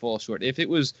 That's where it falls short. If it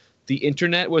was the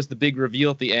internet was the big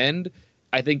reveal at the end,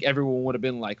 I think everyone would have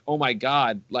been like, oh my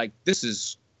God, like, this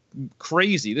is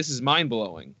crazy. This is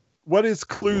mind-blowing. What is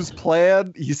Clue's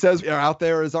plan? He says out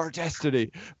there is our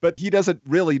destiny, but he doesn't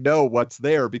really know what's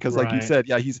there because, like you said,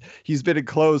 he's been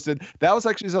enclosed. And that was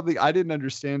actually something I didn't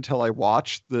understand until I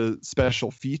watched the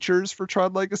special features for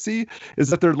Tron Legacy,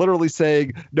 is that they're literally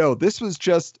saying, no, this was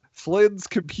just Flynn's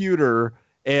computer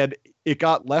and it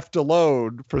got left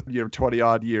alone for 20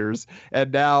 odd years,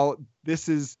 and now this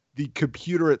is the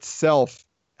computer itself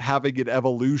having an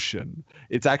evolution.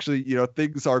 It's actually,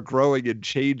 things are growing and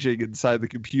changing inside the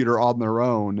computer on their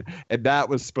own, and that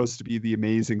was supposed to be the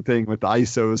amazing thing with the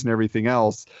ISOs and everything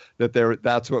else,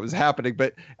 that's what was happening.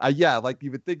 But like, you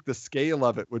would think the scale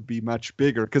of it would be much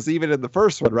bigger, because even in the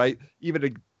first one, right,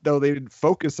 even though they didn't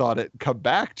focus on it and come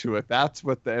back to it, that's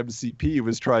what the MCP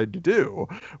was trying to do,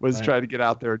 trying to get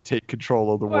out there and take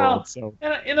control of the world. So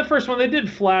in the first one, they did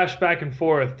flash back and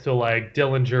forth to like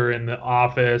Dillinger in the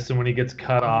office and when he gets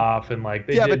cut off, and like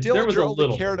but Dillinger there was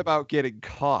only cared about getting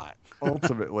caught.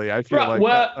 Ultimately, I feel like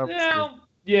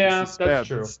Yeah, that's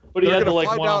true. But he They're had to gonna like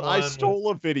find out one-on-one I stole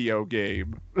a video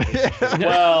game.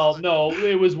 Well, no,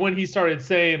 it was when he started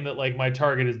saying that like my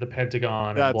target is the Pentagon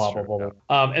and That's blah true, blah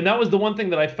blah. And that was the one thing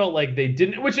that I felt like they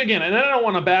didn't. Which again, and I don't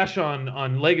want to bash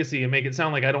on Legacy and make it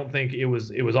sound like I don't think it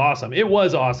was awesome. It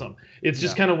was awesome. It's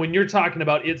just kind of when you're talking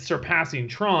about it surpassing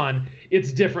Tron,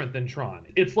 it's different than Tron.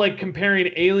 It's like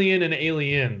comparing Alien and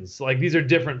Aliens. Like these are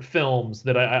different films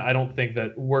that I don't think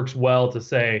that works well to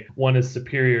say one is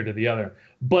superior to the other.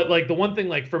 But like the one thing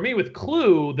like for me with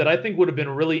Clue that I think would have been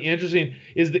really interesting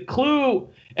is that Clue,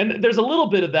 and there's a little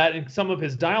bit of that in some of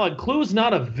his dialogue, Clue's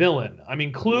not a villain. I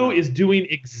mean, Clue is doing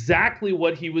exactly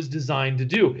what he was designed to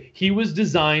do. He was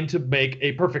designed to make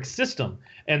a perfect system.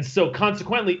 And so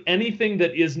consequently, anything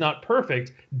that is not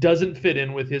perfect doesn't fit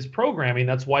in with his programming.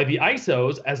 That's why the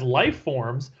ISOs as life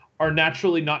forms are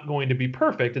naturally not going to be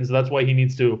perfect. And so that's why he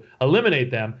needs to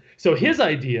eliminate them. So his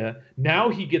idea, now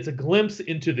he gets a glimpse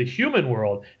into the human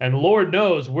world, and Lord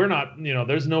knows we're not,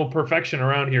 there's no perfection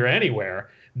around here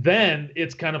anywhere. Then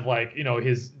it's kind of like,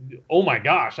 his, oh my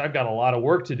gosh, I've got a lot of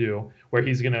work to do, where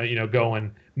he's going to, go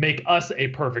and make us a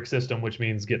perfect system, which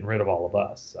means getting rid of all of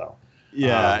us. So.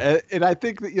 Yeah, and I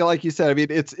think that, like you said, I mean,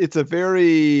 it's a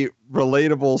very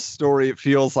relatable story. It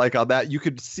feels like on that you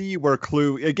could see where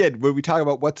Clue, again, when we talk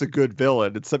about what's a good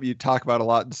villain, it's something you talk about a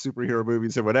lot in superhero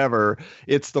movies and whatever.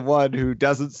 It's the one who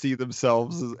doesn't see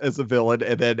themselves as a villain,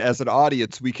 and then as an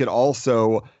audience, we can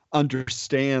also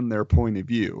understand their point of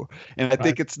view. And I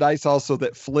think it's nice also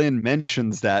that Flynn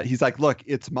mentions that. He's like, look,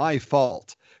 it's my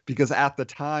fault. Because at the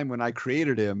time when I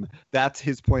created him, that's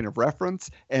his point of reference.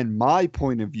 And my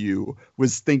point of view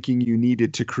was thinking you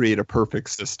needed to create a perfect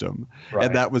system. Right.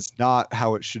 And that was not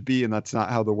how it should be. And that's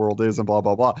not how the world is and blah,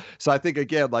 blah, blah. So I think,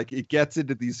 again, like it gets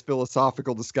into these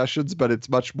philosophical discussions, but it's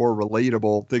much more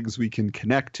relatable, things we can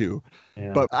connect to.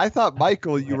 Yeah. But I thought,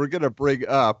 Michael, you were going to bring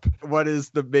up what is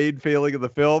the main failing of the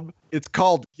film. It's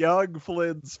called Young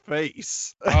Flynn's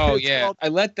face. Oh, yeah. I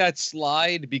let that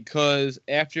slide because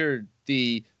after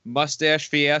the mustache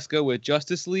fiasco with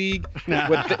Justice League,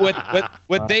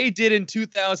 what they did in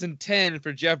 2010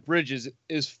 for Jeff Bridges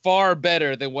is far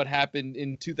better than what happened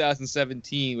in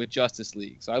 2017 with Justice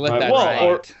League. So I let that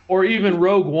slide. Or even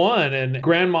Rogue One and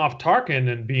Grand Moff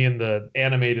Tarkin and being the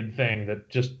animated thing that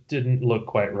just didn't look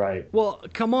quite right. Well,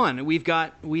 come on. We've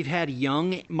had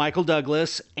young Michael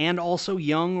Douglas and also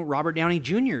young Robert Downey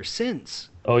Jr. since.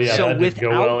 Oh yeah, so that didn't go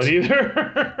well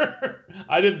either.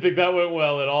 I didn't think that went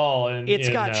well at all. It's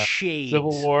got shades.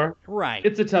 Civil War. Right.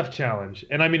 It's a tough challenge.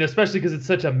 And I mean, especially because it's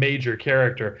such a major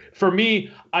character. For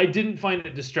me, I didn't find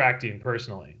it distracting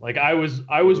personally. Like I was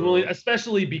willing,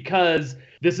 especially because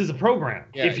this is a program.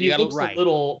 Yeah, if he looks a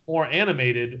little more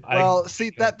animated.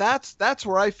 That's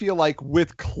where I feel like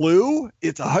with Clue,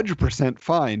 it's 100%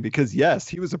 fine because yes,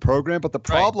 he was a program, but the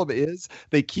problem is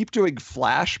they keep doing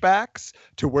flashbacks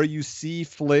to where you see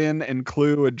Flynn and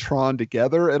Clue and Tron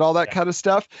together and all that kind of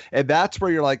stuff. And that's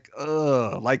where you're like,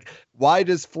 ugh, like, why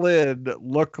does Flynn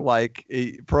look like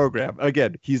a program?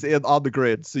 Again, he's on the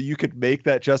grid, so you could make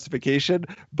that justification.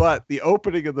 But the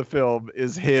opening of the film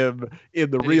is him in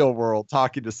the real world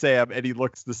talking to Sam, and he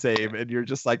looks the same. And you're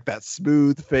just like that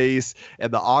smooth face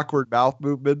and the awkward mouth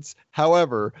movements.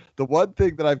 However, the one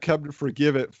thing that I've come to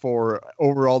forgive it for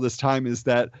over all this time is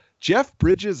that Jeff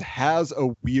Bridges has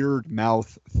a weird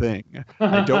mouth thing.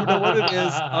 I don't know what it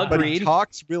is, but he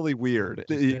talks really weird.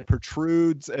 It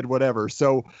protrudes and whatever.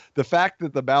 So the fact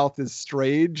that the mouth is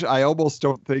strange, I almost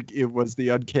don't think it was the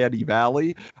Uncanny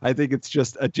Valley. I think it's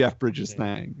just a Jeff Bridges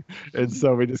thing. And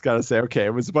so we just got to say, okay,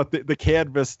 it was what the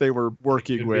canvas they were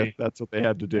working with. That's what they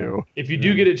had to do. If you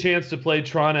do get a chance to play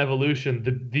Tron Evolution,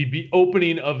 the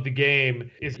opening of the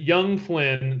game is young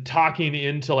Flynn talking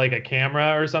into like a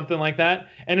camera or something like that.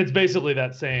 And it's basically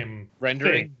that same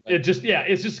rendering. It's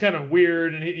just kind of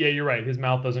weird. And you're right. His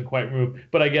mouth doesn't quite move.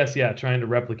 But I guess, trying to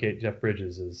replicate Jeff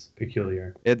Bridges is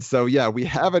peculiar. And so, we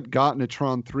haven't gotten a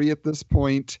Tron 3 at this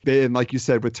point. And like you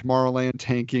said, with Tomorrowland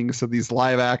tanking, so these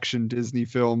live action Disney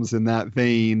films in that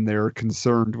vein, they're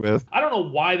concerned with. I don't know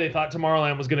why they thought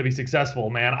Tomorrowland was going to be successful,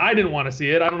 man. I didn't want to see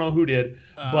it. I don't know who did.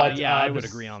 But I would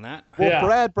agree on that. Well,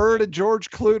 Brad Bird and George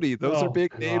Clooney, those are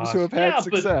big names who have had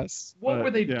success. What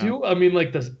were they doing? I mean,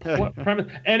 like what premise?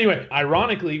 Anyway,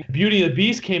 ironically, Beauty and the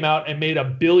Beast came out and made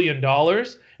 $1 billion.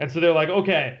 And so they're like,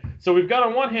 okay, so we've got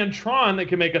on one hand Tron that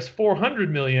can make us $400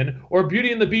 million, or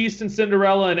Beauty and the Beast and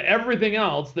Cinderella and everything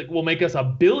else that will make us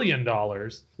 $1 billion.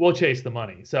 We'll chase the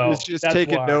money. So it's just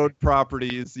taking known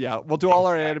properties. Yeah, we'll do all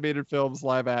our animated films,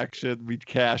 live action. We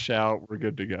cash out. We're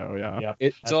good to go. Yeah.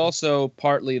 It's also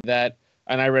partly that,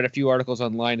 and I read a few articles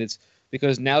online. It's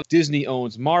because now Disney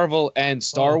owns Marvel and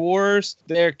Star Wars.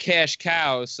 They're cash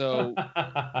cows. So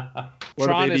What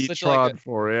Tron do they is need such Tron like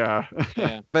for? Yeah.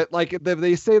 Yeah. But like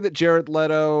they say that Jared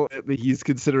Leto, he's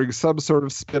considering some sort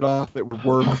of spin-off that would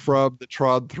work from the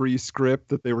Tron 3 script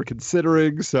that they were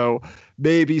considering. So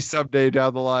maybe someday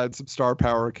down the line, some star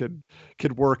power can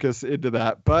work us into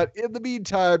that. But in the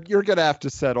meantime, you're going to have to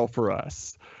settle for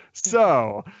us.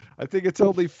 So I think it's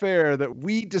only fair that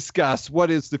we discuss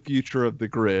what is the future of the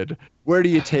grid. Where do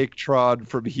you take Tron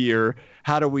from here?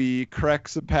 How do we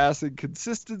correct some passing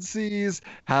consistencies?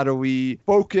 How do we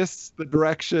focus the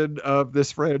direction of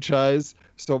this franchise?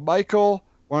 So, Michael,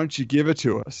 why don't you give it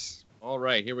to us? All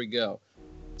right, here we go.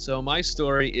 So my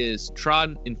story is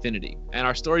Tron Infinity, and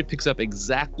our story picks up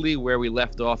exactly where we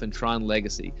left off in Tron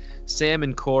Legacy. Sam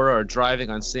and Cora are driving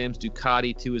on Sam's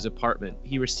Ducati to his apartment.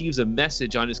 He receives a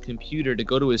message on his computer to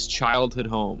go to his childhood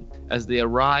home. As they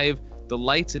arrive, the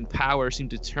lights and power seem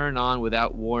to turn on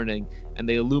without warning, and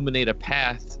they illuminate a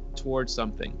path towards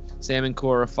something. Sam and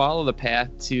Cora follow the path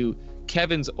to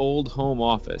Kevin's old home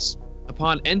office.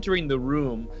 Upon entering the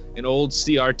room, an old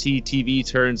CRT TV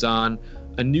turns on.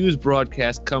 A news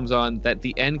broadcast comes on that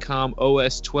the Encom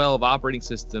OS 12 operating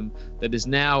system that is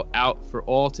now out for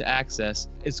all to access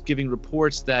is giving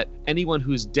reports that anyone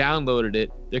who's downloaded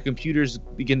it, their computers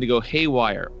begin to go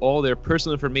haywire. All their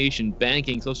personal information,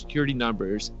 banking, social security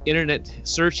numbers, internet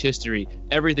search history,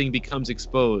 everything becomes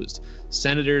exposed.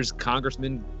 Senators,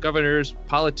 congressmen, governors,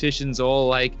 politicians, all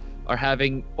alike are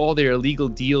having all their illegal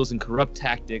deals and corrupt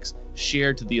tactics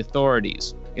shared to the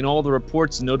authorities. In all the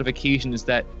reports and notifications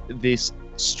that this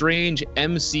strange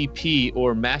MCP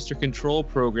or Master Control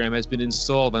Program has been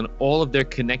installed on all of their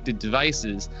connected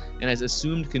devices and has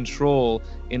assumed control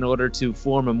in order to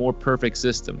form a more perfect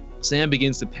system. Sam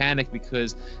begins to panic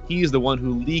because he is the one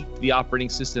who leaked the operating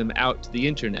system out to the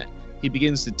internet. He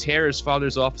begins to tear his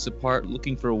father's office apart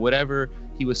looking for whatever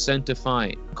he was sent to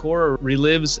find. Cora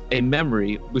relives a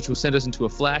memory which will send us into a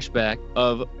flashback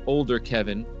of older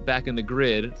Kevin back in the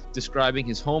grid, describing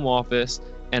his home office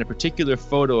and a particular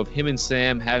photo of him and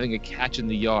Sam having a catch in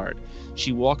the yard.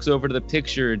 She walks over to the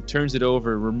picture and turns it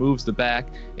over, removes the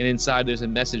back, and inside there's a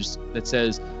message that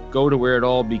says, "Go to where it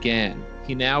all began."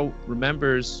 He now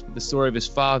remembers the story of his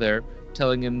father,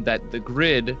 telling him that the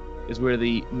grid is where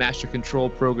the Master Control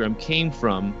Program came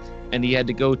from, and he had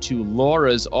to go to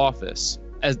Laura's office.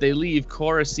 As they leave,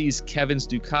 Cora sees Kevin's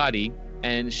Ducati,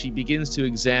 and she begins to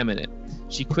examine it.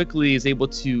 She quickly is able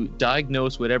to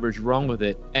diagnose whatever's wrong with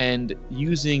it, and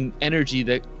using energy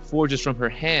that forges from her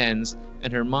hands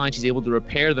and her mind, she's able to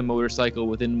repair the motorcycle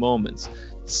within moments.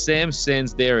 Sam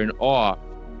stands there in awe.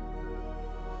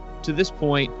 To this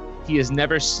point, he has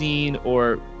never seen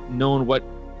or known what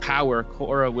power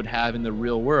Cora would have in the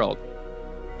real world.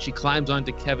 She climbs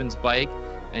onto Kevin's bike,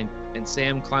 and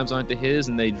Sam climbs onto his,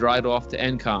 and they drive off to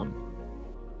Encom.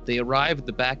 They arrive at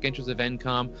the back entrance of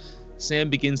Encom. Sam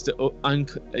begins to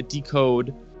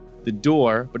decode the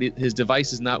door, but his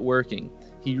device is not working.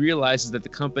 He realizes that the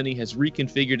company has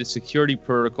reconfigured its security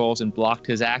protocols and blocked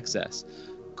his access.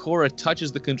 Cora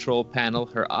touches the control panel.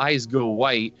 Her eyes go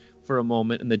white for a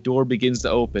moment, and the door begins to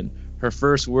open. Her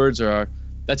first words are,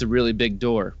 "That's a really big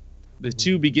door." The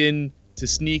two begin to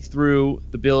sneak through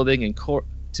the building and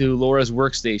to Laura's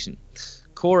workstation.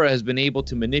 Cora has been able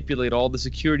to manipulate all the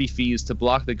security feeds to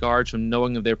block the guards from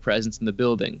knowing of their presence in the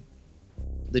building.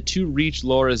 The two reach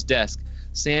Laura's desk.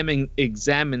 Sam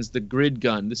examines the grid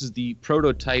gun. This is the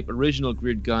prototype original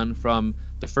grid gun from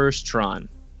the first Tron.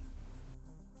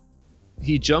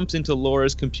 He jumps into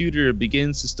Laura's computer and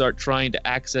begins to start trying to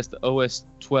access the OS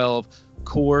 12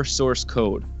 core source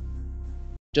code.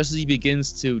 Just as he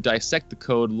begins to dissect the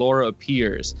code, Laura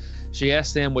appears. She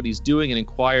asks Sam what he's doing and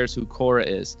inquires who Cora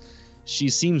is. She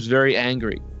seems very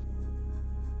angry.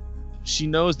 She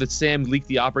knows that Sam leaked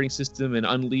the operating system and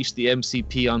unleashed the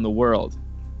MCP on the world.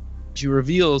 She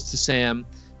reveals to Sam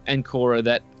and Cora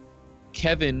that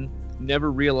Kevin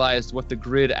never realized what the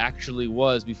grid actually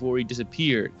was before he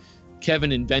disappeared.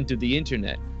 Kevin invented the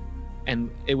internet, and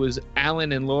it was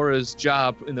Alan and Laura's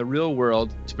job in the real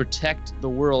world to protect the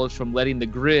world from letting the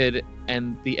grid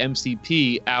and the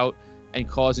MCP out and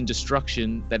causing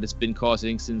destruction that it's been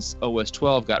causing since OS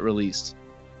 12 got released.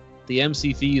 The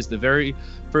MCP is the very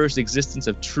first existence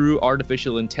of true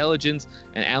artificial intelligence,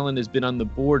 and Alan has been on the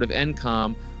board of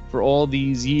Encom for all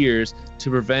these years to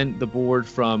prevent the board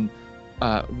from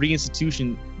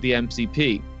reinstituting the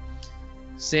MCP.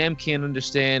 Sam can't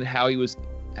understand how it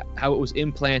was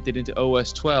implanted into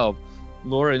OS 12.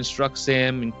 Laura instructs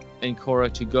Sam and Cora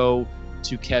to go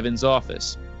to Kevin's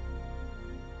office.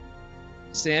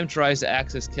 Sam tries to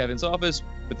access Kevin's office,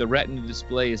 but the retina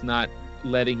display is not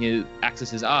letting him access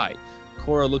his eye.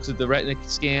 Cora looks at the retina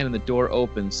scan and the door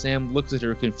opens. Sam looks at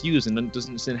her confused and doesn't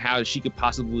understand how she could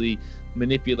possibly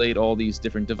manipulate all these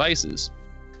different devices.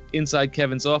 Inside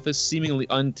Kevin's office, seemingly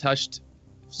untouched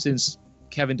since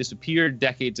Kevin disappeared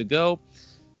decades ago,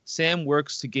 Sam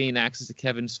works to gain access to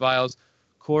Kevin's files.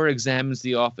 Cora examines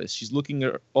the office. She's looking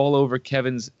all over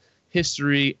Kevin's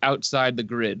history outside the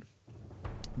grid.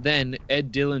 Then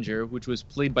Ed Dillinger, which was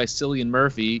played by Cillian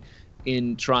Murphy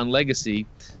in Tron Legacy,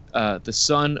 the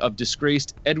son of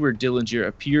disgraced Edward Dillinger,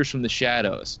 appears from the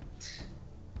shadows.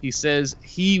 He says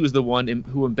he was the one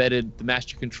who embedded the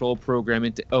Master Control program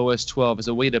into OS-12 as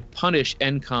a way to punish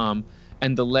ENCOM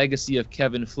and the legacy of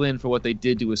Kevin Flynn for what they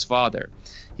did to his father.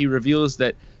 He reveals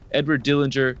that Edward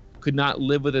Dillinger could not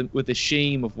live with the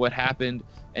shame of what happened,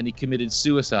 and he committed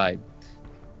suicide.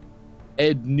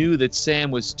 Ed knew that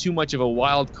Sam was too much of a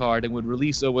wild card and would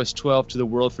release OS-12 to the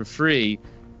world for free,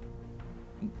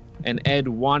 and Ed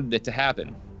wanted it to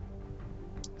happen.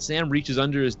 Sam reaches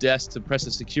under his desk to press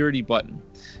a security button.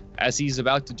 As he's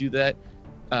about to do that,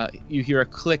 you hear a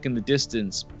click in the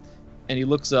distance, and he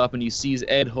looks up and he sees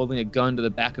Ed holding a gun to the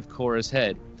back of Cora's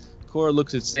head. Cora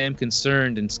looks at Sam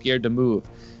concerned and scared to move.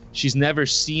 She's never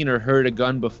seen or heard a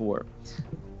gun before.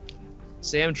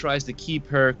 Sam tries to keep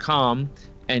her calm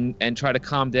and try to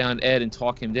calm down Ed and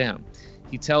talk him down.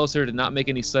 He tells her to not make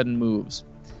any sudden moves.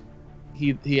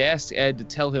 He asks Ed to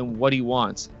tell him what he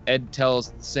wants. Ed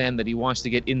tells Sam that he wants to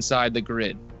get inside the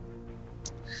grid.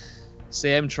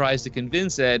 Sam tries to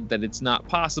convince Ed that it's not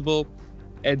possible.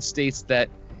 Ed states that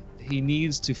he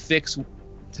needs to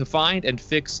find and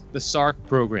fix the SARC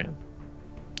program,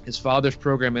 his father's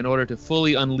program, in order to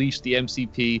fully unleash the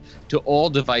MCP to all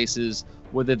devices,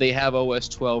 whether they have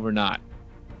OS-12 or not.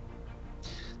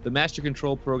 The Master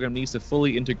Control program needs to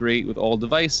fully integrate with all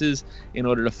devices in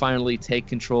order to finally take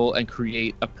control and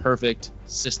create a perfect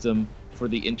system for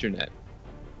the internet.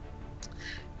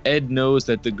 Ed knows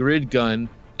that the grid gun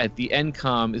at the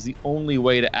ENCOM is the only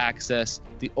way to access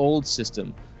the old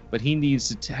system, but he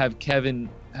needs to have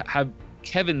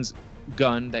Kevin's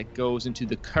gun that goes into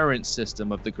the current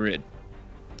system of the grid.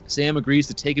 Sam agrees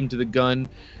to take him to the gun,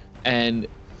 and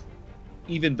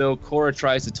even though Cora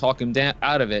tries to talk him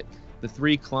out of it, the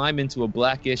three climb into a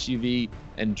black SUV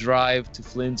and drive to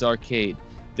Flynn's arcade.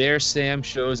 There, Sam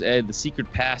shows Ed the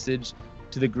secret passage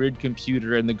to the grid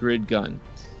computer and the grid gun.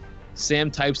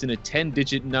 Sam types in a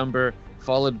 10-digit number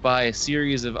followed by a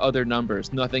series of other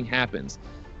numbers. Nothing happens.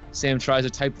 Sam tries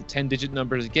to type the 10-digit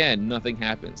numbers again. Nothing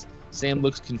happens. Sam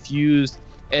looks confused.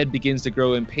 Ed begins to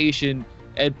grow impatient.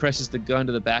 Ed presses the gun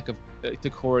to the back to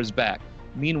Cora's back.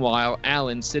 Meanwhile,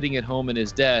 Alan, sitting at home in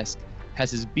his desk, has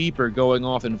his beeper going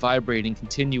off and vibrating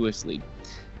continuously.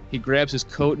 He grabs his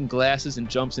coat and glasses and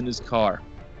jumps in his car.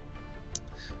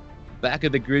 Back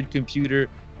at the grid computer,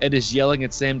 Ed is yelling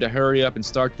at Sam to hurry up and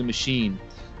start the machine.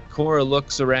 Cora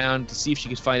looks around to see if she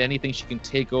can find anything she can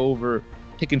take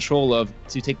control of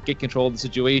to get control of the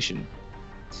situation.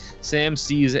 Sam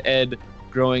sees Ed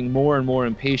growing more and more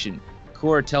impatient.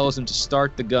 Cora tells him to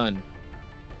start the gun.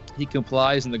 He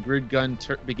complies and the grid gun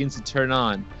begins to turn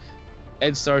on.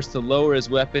 Ed starts to lower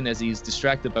his weapon as he's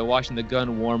distracted by watching the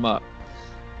gun warm up.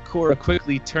 Cora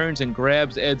quickly turns and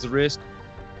grabs Ed's wrist,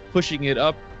 pushing it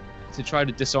up to try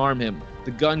to disarm him.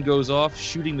 The gun goes off,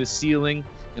 shooting the ceiling,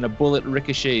 and a bullet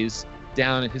ricochets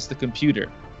down and hits the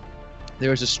computer.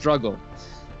 There is a struggle.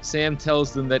 Sam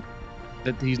tells them that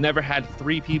he's never had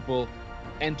three people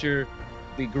enter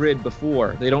the grid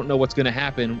before. They don't know what's going to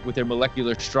happen with their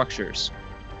molecular structures.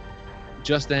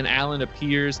 Just then, Alan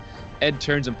appears. Ed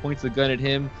turns and points the gun at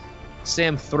him.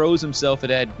 Sam throws himself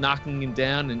at Ed, knocking him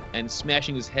down and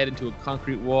smashing his head into a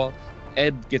concrete wall.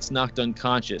 Ed gets knocked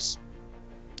unconscious.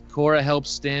 Cora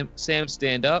helps Sam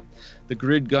stand up. The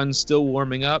grid gun's still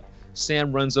warming up.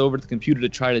 Sam runs over to the computer to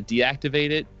try to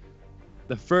deactivate it.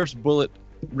 The first bullet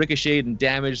ricocheted and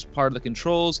damaged part of the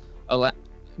controls,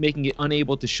 making it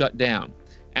unable to shut down.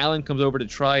 Alan comes over to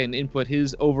try and input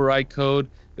his override code.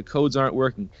 The codes aren't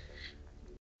working.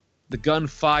 The gun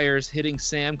fires, hitting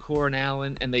Sam, Cora, and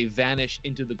Alan, and they vanish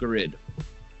into the grid.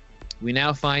 We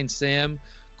now find Sam,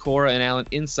 Cora, and Alan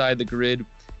inside the grid.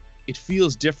 It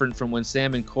feels different from when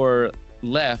Sam and Cora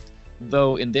left,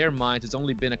 though in their minds it's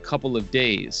only been a couple of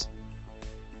days.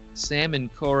 Sam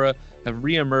and Cora have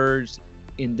reemerged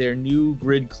in their new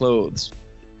grid clothes.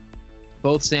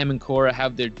 Both Sam and Cora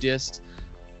have their discs.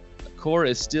 Cora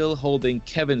is still holding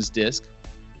Kevin's disc.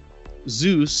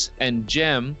 Zeus and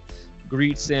Jem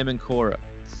greet Sam and Cora.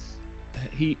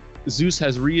 Zeus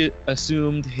has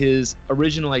reassumed his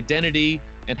original identity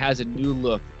and has a new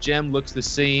look. Jem looks the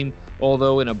same,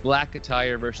 although in a black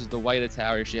attire versus the white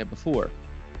attire she had before.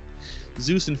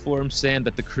 Zeus informs Sam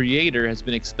that the Creator has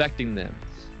been expecting them.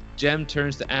 Jem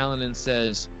turns to Alan and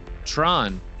says,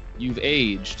 "Tron, you've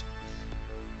aged."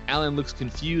 Alan looks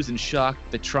confused and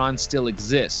shocked that Tron still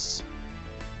exists.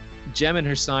 Jem and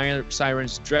her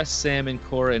sirens dress Sam and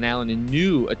Cora and Alan in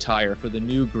new attire for the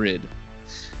new grid.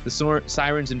 The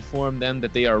sirens inform them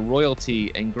that they are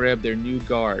royalty and grab their new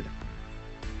guard.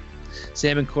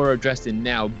 Sam and Cora are dressed in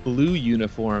now blue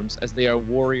uniforms as they are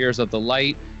warriors of the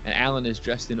light, and Alan is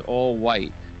dressed in all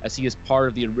white as he is part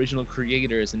of the original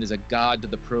creators and is a god to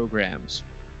the programs.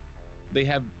 They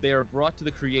are brought to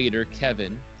the creator,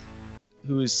 Kevin,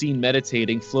 who is seen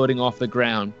meditating, floating off the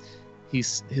ground.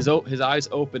 His eyes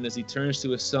open as he turns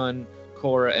to his son,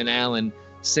 Cora, and Alan.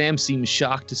 Sam seems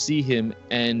shocked to see him,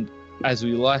 and as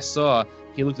we last saw,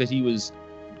 he looked like he was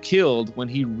killed when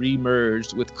he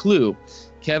re-merged with Clue.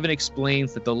 Kevin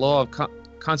explains that the law of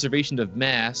conservation of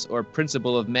mass, or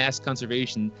principle of mass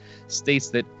conservation, states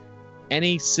that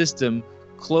any system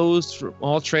closed for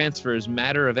all transfers,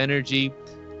 matter of energy,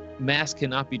 mass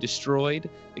cannot be destroyed.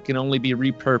 It can only be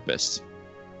repurposed.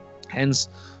 Hence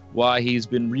why he's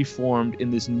been reformed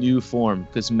in this new form,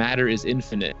 because matter is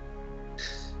infinite.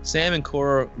 Sam and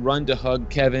Cora run to hug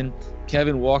Kevin.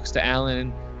 Kevin walks to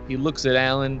Alan. He looks at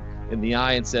Alan in the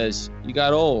eye and says, "You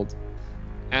got old."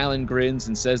 Alan grins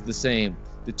and says the same.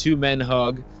 The two men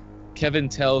hug. Kevin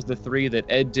tells the three that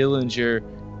Ed Dillinger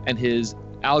and his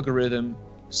algorithm,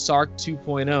 SARC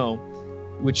 2.0,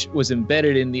 which was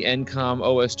embedded in the NCOM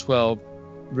OS 12,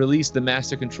 released the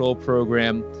master control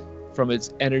program from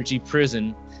its energy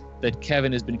prison that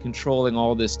Kevin has been controlling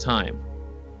all this time.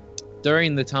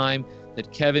 During the time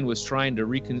that Kevin was trying to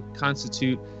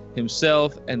reconstitute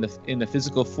himself and in the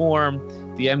physical form,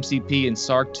 the MCP and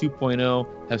SARC 2.0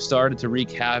 have started to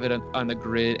wreak havoc on the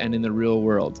grid and in the real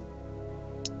world.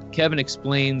 Kevin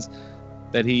explains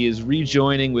that he is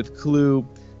rejoining with Clue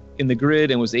in the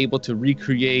grid and was able to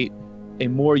recreate a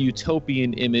more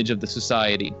utopian image of the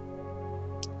society.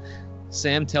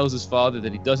 Sam tells his father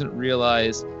that he doesn't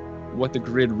realize what the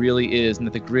grid really is, and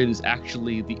that the grid is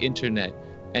actually the internet,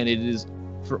 and it is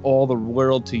for all the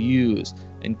world to use.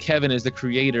 And Kevin, as the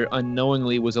creator,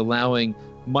 unknowingly was allowing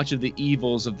much of the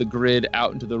evils of the grid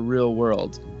out into the real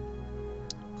world.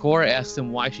 Cora asks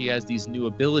him why she has these new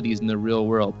abilities in the real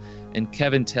world, and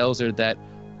Kevin tells her that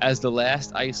as the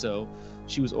last ISO,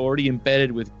 she was already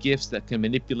embedded with gifts that can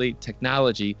manipulate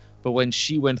technology, but when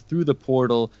she went through the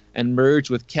portal and merged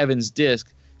with Kevin's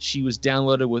disk, she was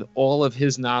downloaded with all of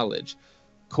his knowledge.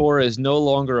 Cora is no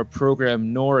longer a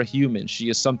program nor a human. She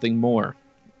is something more.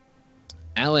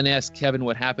 Alan asks Kevin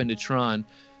what happened to Tron.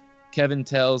 Kevin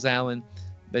tells Alan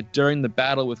that during the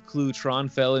battle with Clue, Tron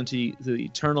fell into the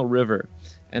Eternal River,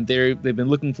 and they've been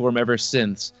looking for him ever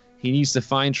since. He needs to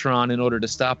find Tron in order to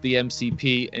stop the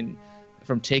MCP and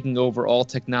from taking over all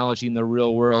technology in the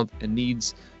real world, and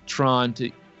needs Tron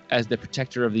as the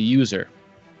protector of the user.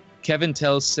 Kevin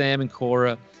tells Sam and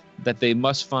Cora that they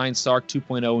must find SARC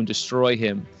 2.0 and destroy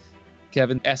him.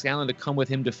 Kevin asks Alan to come with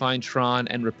him to find Tron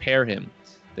and repair him.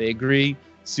 They agree.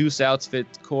 Zeus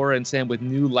outfits Cora and Sam with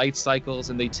new light cycles,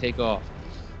 and they take off.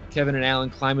 Kevin and Alan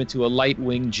climb into a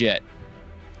light-wing jet.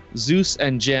 Zeus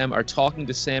and Jem are talking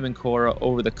to Sam and Cora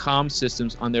over the comm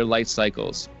systems on their light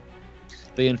cycles.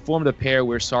 They inform the pair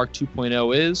where SARC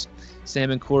 2.0 is.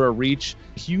 Sam and Cora reach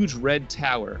a huge red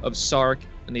tower of SARC,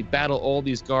 and they battle all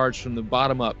these guards from the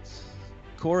bottom up.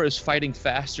 Cora is fighting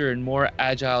faster and more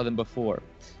agile than before.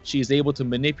 She is able to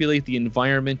manipulate the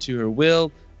environment to her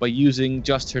will by using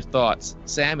just her thoughts.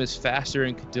 Sam is faster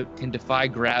and can defy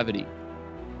gravity.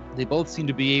 They both seem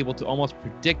to be able to almost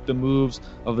predict the moves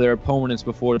of their opponents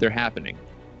before they're happening.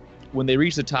 When they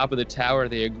reach the top of the tower,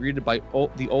 they are greeted by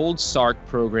the old SARC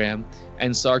program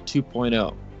and SARC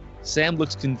 2.0. Sam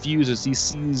looks confused as he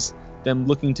sees them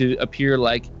looking to appear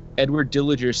like Edward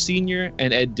Dillinger Sr.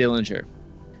 and Ed Dillinger.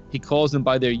 He calls them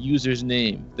by their user's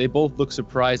name. They both look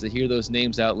surprised to hear those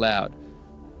names out loud.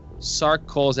 SARC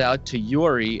calls out to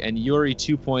Yuri and Yuri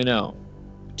 2.0.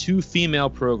 Two female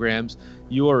programs,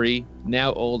 Yuri,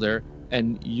 now older,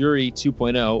 and Yuri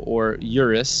 2.0, or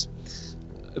Eurus,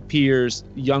 appears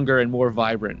younger and more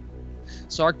vibrant.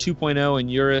 SARC 2.0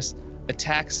 and Eurus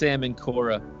attack Sam and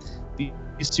Cora.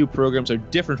 These two programs are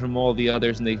different from all the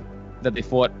others that they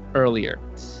fought earlier.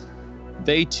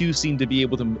 They too seem to be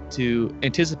able to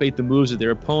anticipate the moves of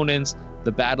their opponents.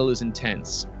 The battle is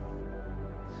intense.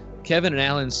 Kevin and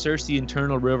Alan search the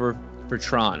Eternal River for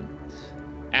Tron.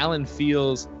 Alan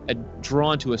feels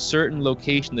drawn to a certain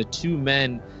location. The two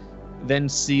men then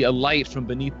see a light from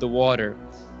beneath the water.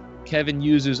 Kevin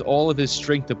uses all of his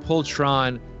strength to pull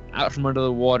Tron out from under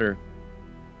the water.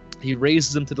 He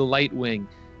raises him to the light wing.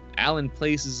 Alan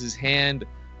places his hand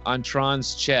on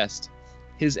Tron's chest.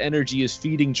 His energy is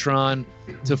feeding Tron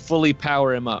to fully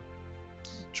power him up.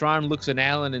 Tron looks at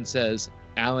Alan and says,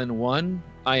 "Alan 1,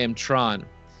 I am Tron.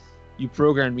 You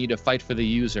programmed me to fight for the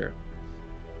user.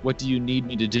 What do you need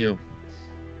me to do?"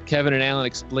 Kevin and Alan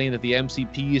explain that the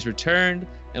MCP is returned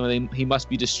and he must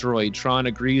be destroyed. Tron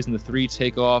agrees and the three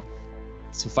take off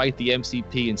to fight the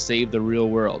MCP and save the real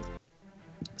world.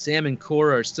 Sam and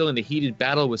Cora are still in a heated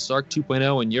battle with Sark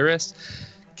 2.0 and Eurus.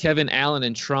 Kevin, Alan,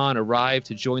 and Tron arrive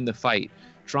to join the fight.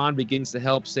 Tron begins to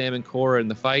help Sam and Cora in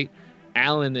the fight.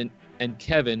 Alan and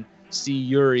Kevin see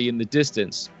Yuri in the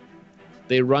distance.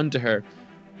 They run to her.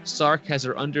 Sark has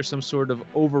her under some sort of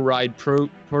override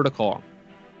protocol.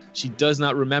 She does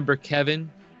not remember Kevin.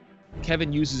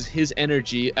 Kevin uses his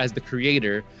energy as the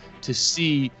creator to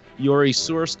see Yuri's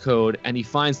source code, and he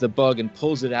finds the bug and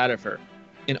pulls it out of her.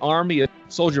 An army of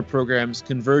soldier programs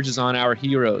converges on our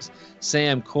heroes.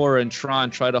 Sam, Cora, and Tron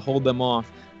try to hold them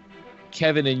off.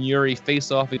 Kevin and Yuri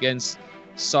face off against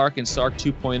Sark and Sark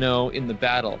 2.0 in the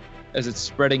battle, as it's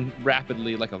spreading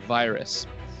rapidly like a virus.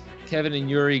 Kevin and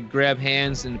Yuri grab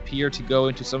hands and appear to go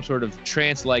into some sort of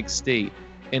trance-like state.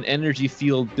 An energy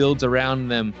field builds around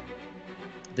them.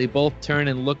 They both turn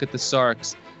and look at the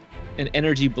Sarks. An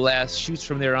energy blast shoots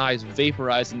from their eyes,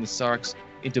 vaporizing the Sarks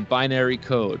into binary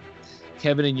code.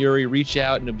 Kevin and Yuri reach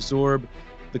out and absorb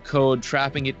the code,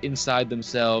 trapping it inside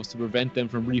themselves to prevent them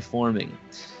from reforming.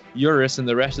 Eurus and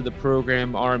the rest of the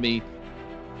program army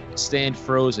stand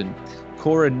frozen.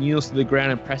 Cora kneels to the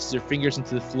ground and presses her fingers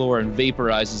into the floor and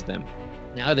vaporizes them.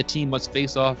 Now the team must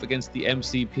face off against the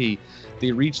MCP.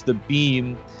 They reach the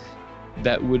beam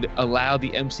that would allow the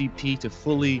MCP to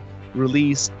fully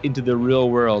release into the real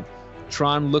world.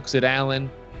 Tron looks at Alan.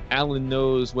 Alan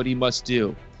knows what he must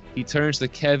do. He turns to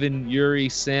Kevin, Yuri,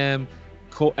 Sam,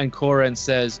 and Cora and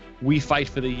says, "We fight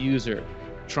for the user."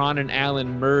 Tron and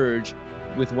Alan merge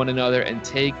with one another and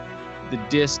take the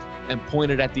disc and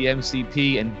point it at the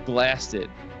MCP and blast it.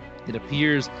 It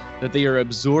appears that they are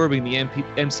absorbing the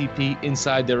MCP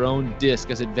inside their own disc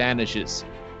as it vanishes.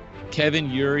 Kevin,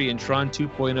 Yuri, and Tron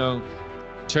 2.0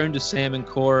 turn to Sam and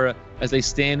Cora as they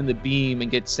stand in the beam and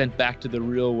get sent back to the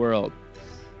real world.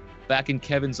 Back in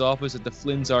Kevin's office at the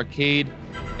Flynn's arcade,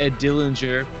 Ed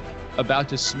Dillinger, about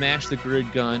to smash the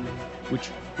grid gun, which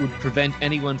would prevent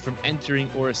anyone from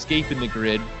entering or escaping the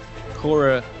grid.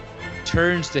 Cora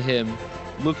turns to him,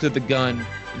 looks at the gun,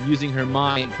 and using her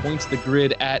mind, points the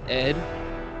grid at Ed.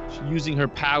 Using her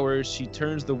powers, she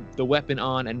turns the weapon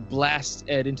on and blasts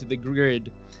Ed into the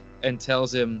grid and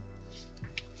tells him,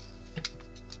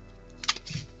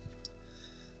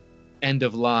 "End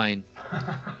of line."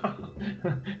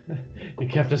 You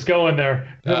kept us going there.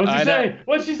 What'd she say?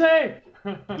 What'd she say?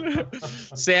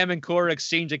 Sam and Cora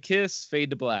exchange a kiss,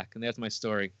 fade to black, and that's my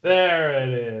story. There it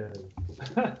is.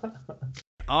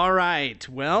 All right.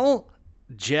 Well,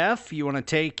 Jeff, you want to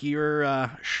take your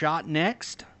shot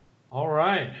next? All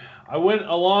right. I went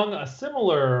along a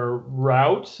similar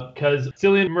route because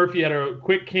Cillian Murphy had a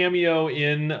quick cameo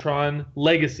in Tron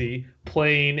Legacy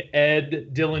playing Ed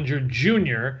Dillinger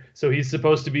Jr., so he's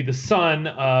supposed to be the son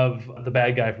of the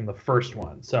bad guy from the first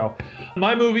one. So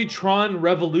my movie, Tron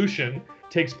Revolution,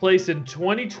 takes place in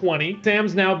 2020.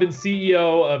 Sam's now been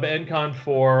CEO of Encon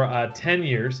for 10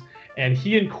 years. And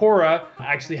he and Cora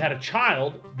actually had a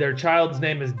child. Their child's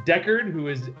name is Deckard, who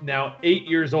is now 8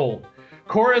 years old.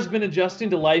 Cora's been adjusting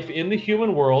to life in the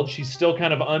human world. She's still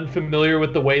kind of unfamiliar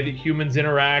with the way that humans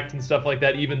interact and stuff like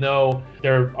that, even though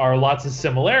there are lots of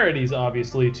similarities,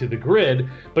 obviously, to the grid.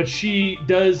 But she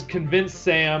does convince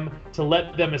Sam to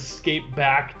let them escape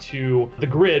back to the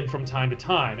grid from time to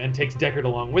time and takes Deckard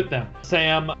along with them.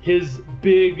 Sam, his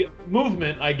big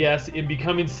movement, I guess, in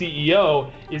becoming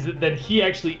CEO is that he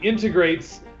actually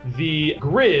integrates the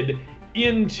grid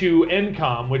into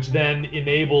Encom, which then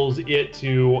enables it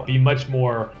to be much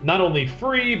more not only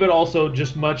free but also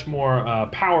just much more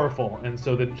powerful, and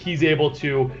so that he's able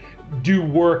to do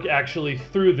work actually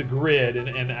through the grid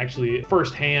and actually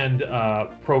first-hand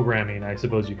programming, I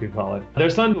suppose you could call it. Their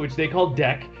son, which they call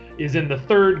Deck, is in the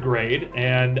 3rd grade,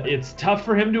 and it's tough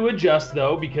for him to adjust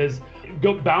though, because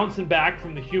bouncing back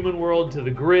from the human world to the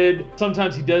grid,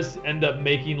 sometimes he does end up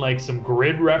making like some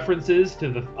grid references to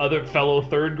the other fellow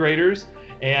 3rd graders,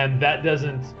 and that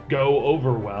doesn't go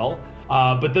over well.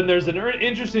 But then there's an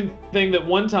interesting thing that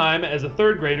one time as a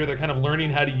 3rd grader, they're kind of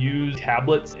learning how to use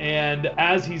tablets, and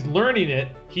as he's learning it,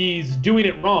 he's doing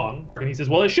it wrong. And he says,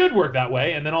 well, it should work that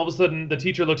way. And then all of a sudden the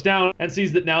teacher looks down and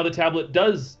sees that now the tablet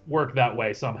does work that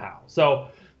way somehow. So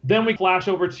then we flash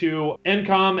over to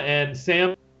Encom, and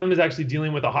Sam is actually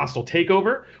dealing with a hostile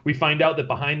takeover. We find out that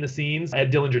behind the scenes,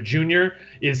 Ed Dillinger Jr.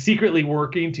 is secretly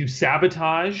working to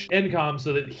sabotage Encom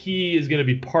so that he is going to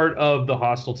be part of the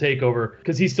hostile takeover,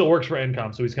 because he still works for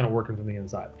Encom, so he's kind of working from the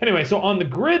inside. Anyway, so on the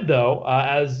grid, though,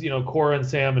 as Korra and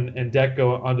Sam and Dek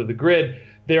go onto the grid,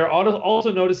 they're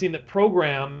also noticing that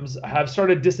programs have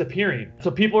started disappearing.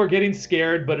 So people are getting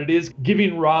scared, but it is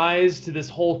giving rise to this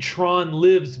whole Tron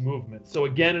Lives movement. So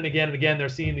again and again and again, they're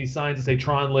seeing these signs that say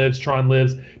Tron lives,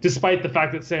 despite the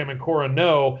fact that Sam and Korra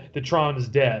know that Tron is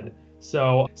dead.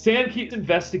 So Sam keeps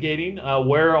investigating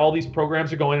where all these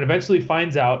programs are going, and eventually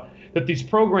finds out that these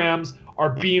programs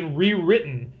are being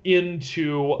rewritten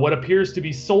into what appears to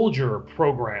be soldier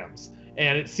programs.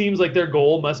 And it seems like their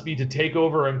goal must be to take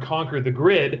over and conquer the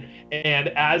grid. And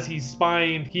as he's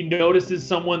spying, he notices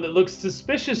someone that looks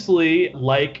suspiciously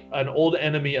like an old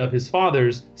enemy of his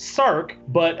father's, Sark,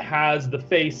 but has the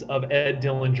face of Ed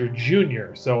Dillinger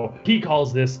Jr. So he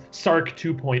calls this Sark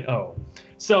 2.0.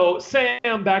 So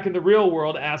Sam, back in the real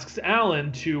world, asks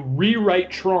Alan to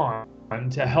rewrite Tron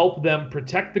to help them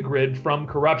protect the grid from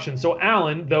corruption. So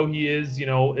Alan, though he is,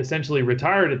 essentially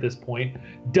retired at this point,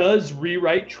 does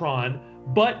rewrite Tron,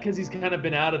 but because he's kind of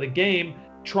been out of the game,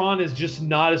 Tron is just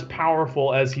not as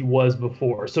powerful as he was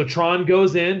before. So Tron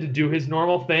goes in to do his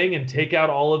normal thing and take out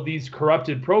all of these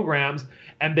corrupted programs,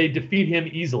 and they defeat him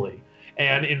easily.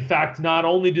 And in fact, not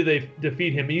only do they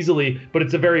defeat him easily, but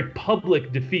it's a very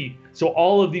public defeat. So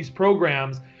all of these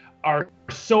programs are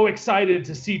so excited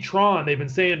to see Tron. They've been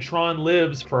saying Tron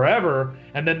lives forever,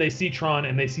 and then they see Tron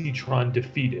and they see Tron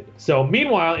defeated. So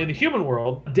meanwhile, in the human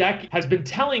world, Dek has been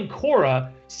telling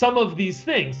Korra some of these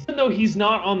things. Even though he's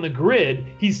not on the grid,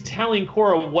 he's telling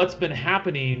Korra what's been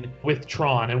happening with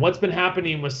Tron and what's been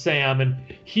happening with Sam. And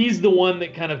he's the one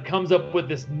that kind of comes up with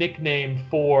this nickname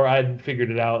for, I hadn't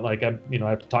figured it out. Like, I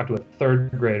have to talk to a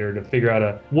third grader to figure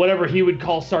out whatever he would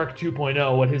call Sark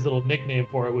 2.0, what his little nickname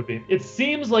for it would be. It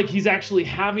seems like he's actually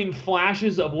having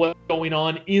flashes of what's going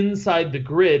on inside the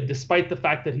grid, despite the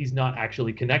fact that he's not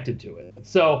actually connected to it.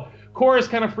 So Korra's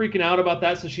kind of freaking out about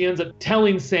that, so she ends up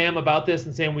telling Sam about this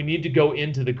and saying we need to go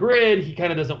into the grid. He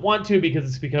kind of doesn't want to because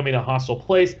it's becoming a hostile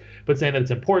place, but saying that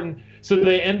it's important. So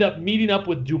they end up meeting up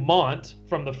with Dumont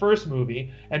from the first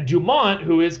movie, and Dumont,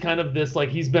 who is kind of this, like,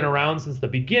 he's been around since the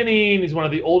beginning, he's one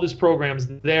of the oldest programs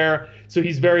there, so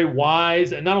he's very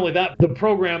wise. And not only that, the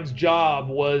program's job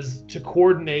was to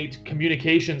coordinate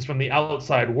communications from the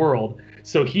outside world,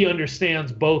 so he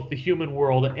understands both the human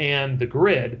world and the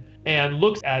grid, and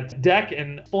looks at Dek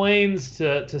and explains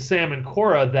to Sam and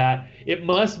Korra that it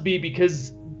must be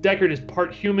because Deckard is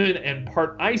part human and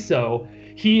part ISO.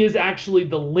 He is actually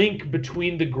the link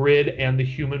between the grid and the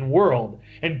human world,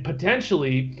 and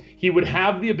potentially he would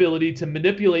have the ability to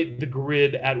manipulate the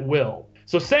grid at will.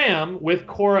 So Sam, with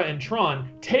Korra and Tron,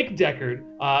 take Deckard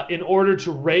in order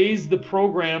to raise the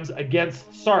programs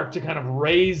against Sark, to kind of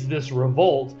raise this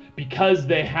revolt, because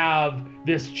they have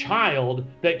this child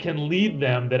that can lead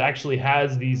them, that actually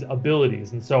has these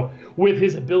abilities. And so with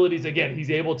his abilities, again, he's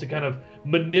able to kind of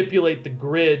manipulate the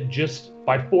grid just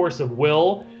by force of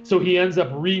will. So he ends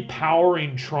up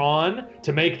repowering Tron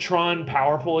to make Tron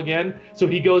powerful again. So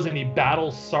he goes and he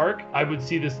battles Sark. I would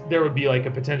see this, there would be like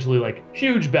a potentially like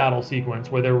huge battle sequence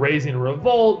where they're raising a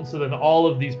revolt. And so then all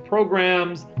of these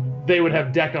programs, they would have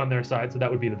Dek on their side. So that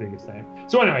would be the biggest thing.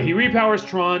 So anyway, he repowers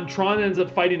Tron. Tron ends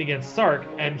up fighting against Sark,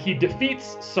 and he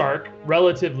defeats Sark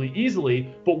relatively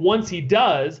easily. But once he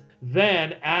does,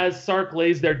 then as Sark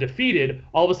lays there defeated,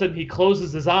 all of a sudden he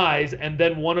closes his eyes, and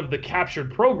then one of the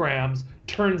captured programs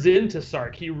turns into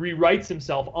Sark. He rewrites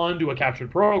himself onto a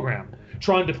captured program.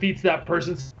 Tron defeats that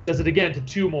person, does it again to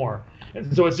two more.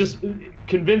 And so it's just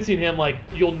convincing him, like,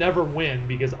 you'll never win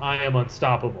because I am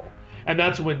unstoppable. And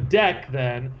that's when Dek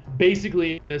then,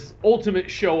 basically this ultimate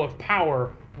show of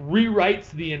power,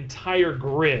 rewrites the entire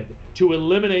grid to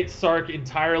eliminate Sark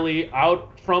entirely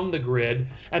out from the grid.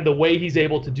 And the way he's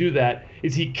able to do that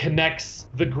is he connects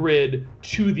the grid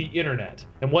to the internet.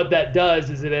 And what that does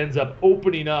is it ends up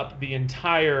opening up the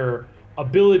entire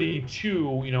ability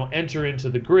to, enter into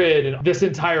the grid, and this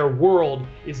entire world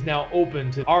is now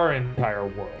open to our entire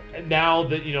world. And now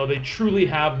that, they truly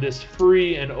have this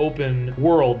free and open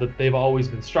world that they've always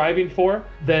been striving for,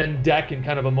 then Dek, in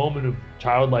kind of a moment of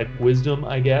childlike wisdom,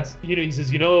 I guess, he says,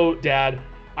 Dad,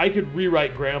 I could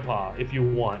rewrite Grandpa if you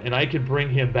want, and I could bring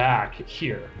him back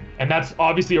here. And that's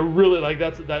obviously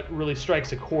that really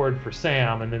strikes a chord for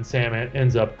Sam, and then Sam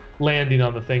ends up landing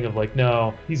on the thing of like,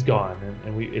 no, he's gone,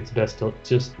 and it's best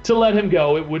to let him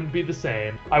go. It wouldn't be the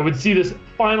same. I would see this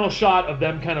final shot of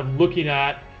them kind of looking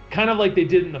at kind of like they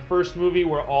did in the first movie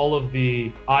where all of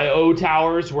the I.O.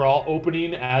 towers were all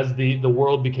opening as the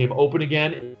world became open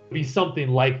again. It would be something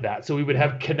like that. So we would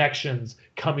have connections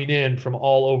coming in from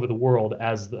all over the world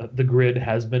as the grid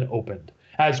has been opened,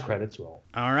 as credits roll.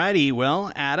 All righty.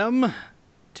 Well, Adam,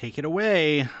 take it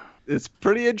away. It's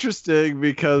pretty interesting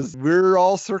because we're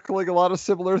all circling a lot of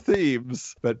similar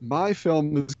themes, but my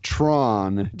film is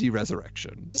Tron: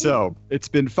 De-Resurrection. So it's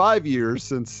been 5 years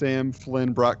since Sam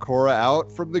Flynn brought Cora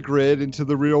out from the grid into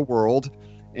the real world,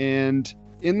 and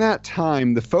in that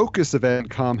time, the focus of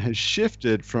ENCOM has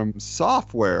shifted from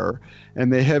software,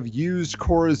 and they have used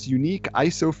Cora's unique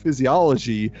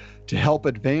isophysiology to help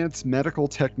advance medical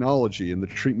technology in the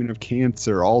treatment of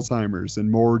cancer, Alzheimer's, and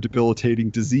more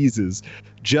debilitating diseases,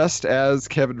 just as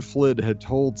Kevin Flynn had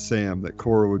told Sam that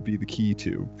Cora would be the key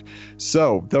to.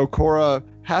 So, though Cora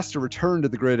has to return to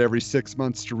the grid every 6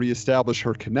 months to reestablish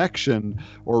her connection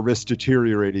or risk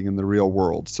deteriorating in the real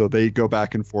world, so they go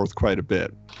back and forth quite a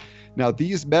bit. Now,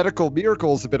 these medical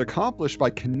miracles have been accomplished by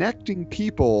connecting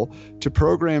people to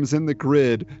programs in the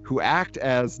grid who act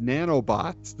as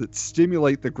nanobots that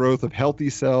stimulate the growth of healthy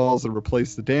cells and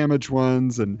replace the damaged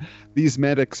ones. And these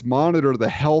medics monitor the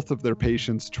health of their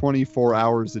patients 24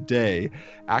 hours a day,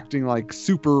 acting like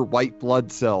super white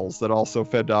blood cells that also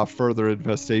fend off further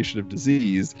infestation of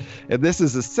disease. And this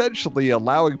is essentially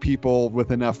allowing people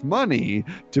with enough money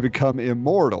to become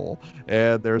immortal.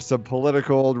 And there's some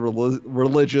political and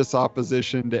religious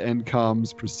opposition to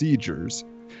ENCOM's procedures.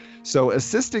 So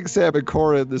assisting Sam and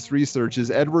Cora in this research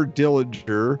is Edward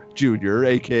Dillinger Jr.,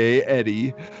 aka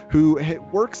Eddie, who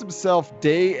works himself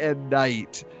day and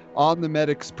night on the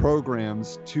medics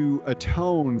programs to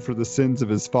atone for the sins of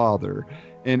his father.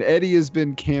 And Eddie has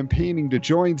been campaigning to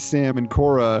join Sam and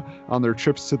Cora on their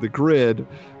trips to the grid,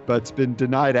 but's been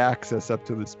denied access up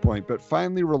to this point. But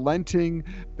finally relenting,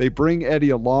 they bring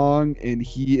Eddie along, and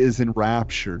he is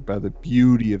enraptured by the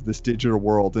beauty of this digital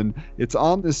world. And it's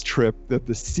on this trip that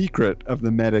the secret of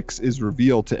the medics is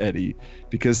revealed to Eddie,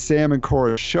 because Sam and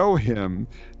Cora show him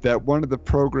that one of the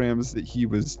programs that he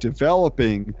was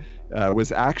developing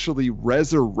was actually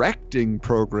resurrecting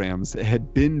programs that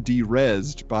had been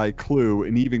de-resed by Clue,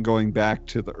 and even going back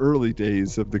to the early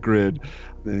days of the grid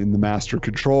in the Master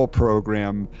Control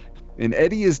program. And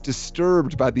Eddie is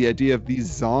disturbed by the idea of these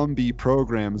zombie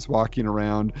programs walking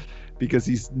around, because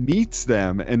he meets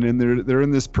them and then they're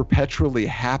in this perpetually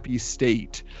happy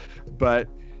state. But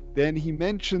then he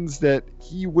mentions that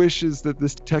he wishes that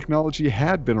this technology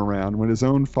had been around when his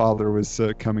own father was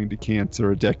succumbing to cancer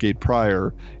a decade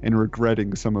prior and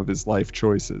regretting some of his life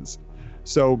choices.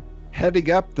 So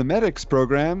heading up the medics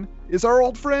program is our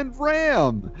old friend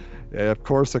Ram. Of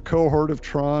course, a cohort of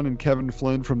Tron and Kevin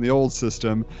Flynn from the old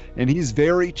system, and he's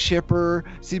very chipper,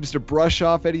 seems to brush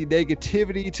off any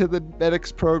negativity to the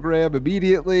medics program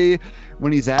immediately.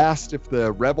 When he's asked if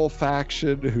the rebel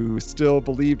faction, who still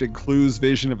believed in Clue's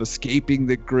vision of escaping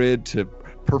the grid to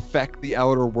perfect the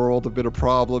outer world, have been a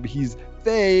problem, he's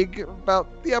vague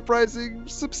about the uprising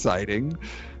subsiding.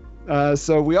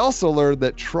 So we also learned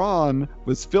that Tron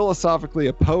was philosophically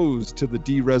opposed to the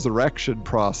de-resurrection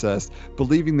process,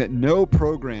 believing that no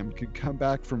program could come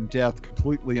back from death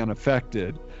completely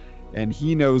unaffected. And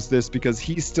he knows this because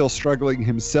he's still struggling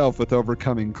himself with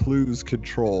overcoming Clue's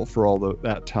control for all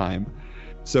that time.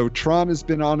 So Tron has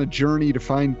been on a journey to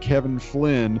find Kevin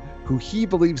Flynn, who he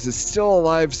believes is still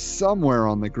alive somewhere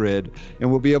on the grid,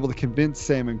 and will be able to convince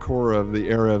Sam and Cora of the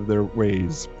error of their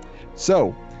ways.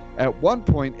 So at one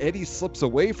point, Eddie slips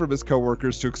away from his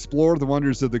coworkers to explore the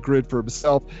wonders of the grid for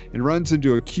himself and runs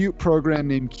into a cute program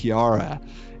named Kiara.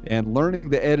 And learning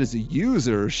that Ed is a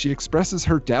user, she expresses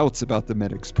her doubts about the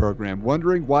medics program,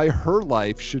 wondering why her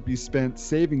life should be spent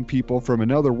saving people from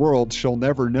another world she'll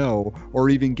never know or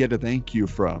even get a thank you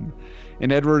from.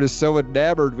 And Edward is so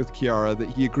enamored with Kiara that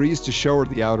he agrees to show her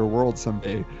the outer world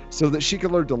someday, so that she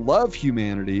can learn to love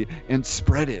humanity and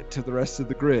spread it to the rest of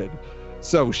the grid.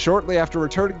 So, shortly after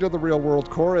returning to the real world,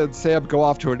 Cora and Sam go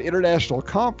off to an international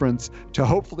conference to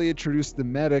hopefully introduce the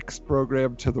medics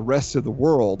program to the rest of the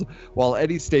world, while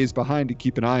Eddie stays behind to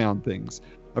keep an eye on things.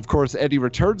 Of course, Eddie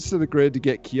returns to the grid to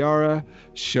get Kiara,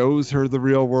 shows her the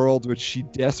real world, which she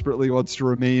desperately wants to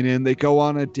remain in. They go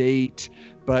on a date,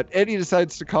 but Eddie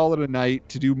decides to call it a night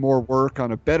to do more work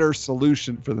on a better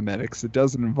solution for the medics that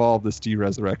doesn't involve this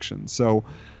de-resurrection. So,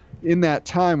 in that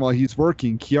time, while he's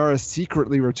working, Kiara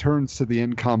secretly returns to the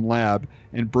ENCOM lab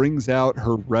and brings out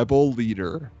her rebel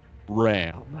leader,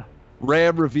 Ram.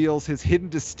 Ram reveals his hidden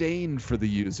disdain for the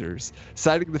users,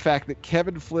 citing the fact that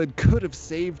Kevin Flynn could have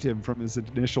saved him from his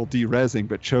initial derezzing,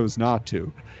 but chose not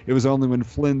to. It was only when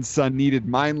Flynn's son needed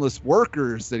mindless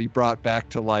workers that he brought back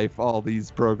to life all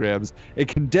these programs and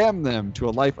condemned them to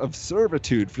a life of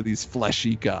servitude for these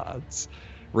fleshy gods.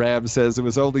 Ram says it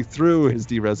was only through his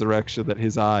de-resurrection that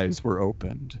his eyes were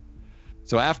opened.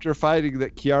 So after finding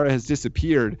that Kiara has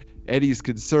disappeared, Eddie's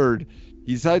concerned.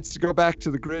 He decides to go back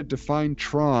to the grid to find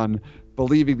Tron,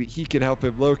 believing that he can help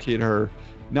him locate her,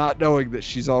 not knowing that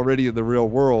she's already in the real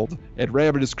world. And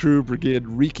Ram and his crew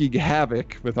begin wreaking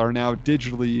havoc with our now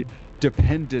digitally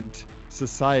dependent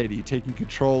society, taking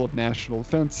control of national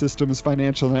defense systems,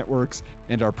 financial networks,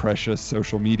 and our precious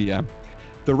social media.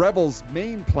 The rebels'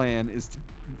 main plan is to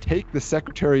take the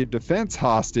Secretary of Defense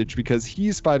hostage because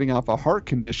he's fighting off a heart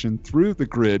condition through the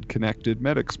grid-connected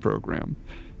medics program.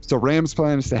 So Ram's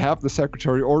plan is to have the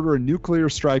Secretary order a nuclear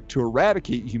strike to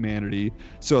eradicate humanity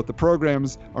so that the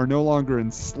programs are no longer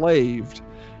enslaved.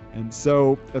 And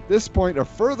so at this point, a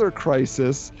further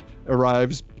crisis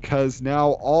arrives because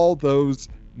now all those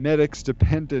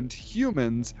medics-dependent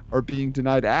humans are being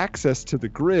denied access to the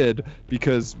grid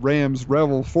because Ram's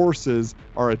rebel forces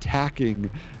are attacking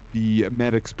the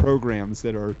medics programs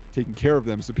that are taking care of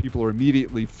them. So people are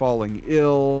immediately falling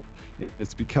ill.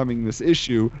 It's becoming this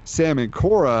issue. Sam and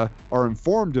Cora are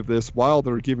informed of this while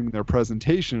they're giving their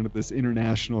presentation of this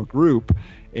international group.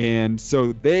 And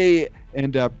so they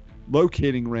end up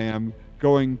locating Ram,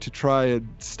 going to try and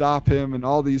stop him, and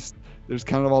there's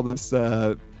kind of all this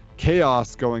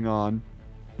chaos going on.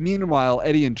 Meanwhile,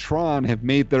 Eddie and Tron have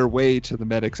made their way to the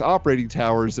medics operating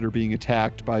towers that are being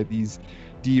attacked by these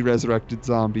de-resurrected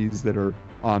zombies that are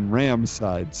on Ram's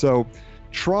side. So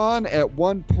Tron at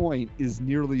one point is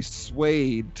nearly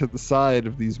swayed to the side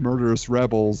of these murderous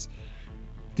rebels,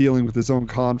 dealing with his own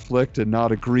conflict and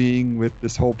not agreeing with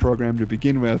this whole program to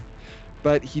begin with.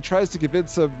 But he tries to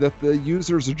convince them that the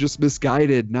users are just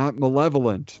misguided, not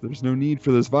malevolent. There's no need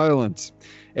for this violence.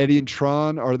 Eddie and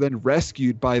Tron are then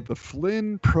rescued by the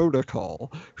Flynn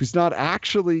Protocol, who's not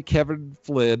actually Kevin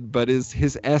Flynn, but is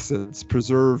his essence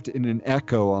preserved in an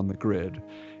echo on the grid.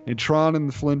 And Tron and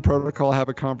the Flynn Protocol have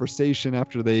a conversation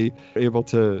after they are able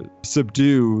to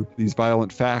subdue these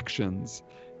violent factions.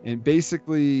 And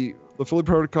basically, the Flynn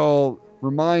Protocol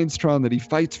reminds Tron that he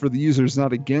fights for the users,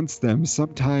 not against them.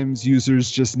 Sometimes users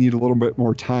just need a little bit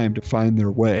more time to find their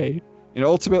way. And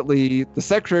ultimately, the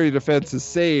Secretary of Defense is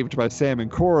saved by Sam and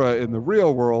Cora in the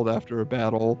real world after a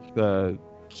battle,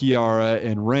 Kiara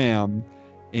and Ram.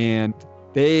 And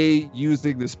they,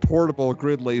 using this portable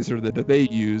grid laser that they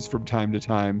use from time to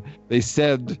time, they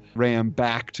send Ram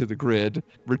back to the grid.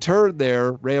 Returned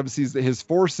there, Ram sees that his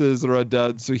forces are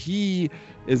undone, so he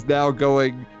is now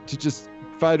going to just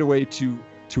find a way to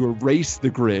erase the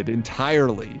grid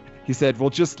entirely. He said,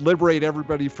 we'll just liberate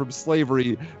everybody from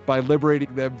slavery by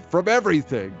liberating them from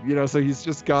everything. So he's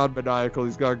just gone maniacal.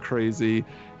 He's gone crazy.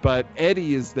 But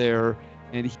Eddie is there,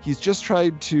 and he's just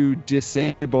trying to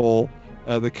disable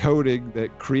the coding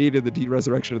that created the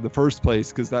de-resurrection in the first place,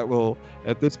 because that will,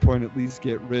 at this point, at least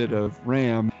get rid of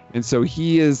Ram. And so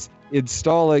he is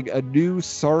installing a new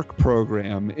SARC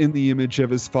program in the image of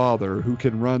his father, who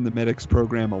can run the medics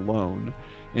program alone.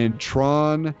 And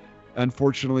Tron,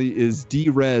 unfortunately, is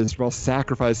de-rezzed while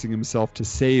sacrificing himself to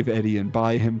save Eddie and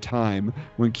buy him time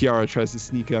when Kiara tries to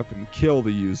sneak up and kill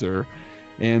the user.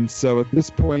 And so at this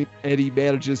point, Eddie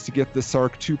manages to get the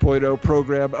SARC 2.0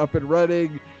 program up and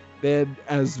running. Then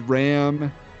as Ram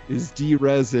is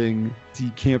de-rezzing, he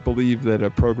can't believe that a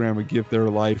program would give their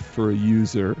life for a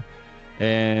user.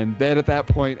 And then at that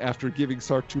point, after giving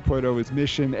SARC 2.0 his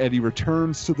mission, Eddie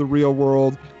returns to the real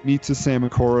world, meets with Sam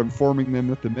and Cora, informing them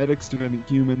that the medics-dependent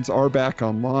humans are back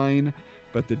online,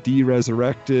 but the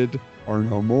de-resurrected are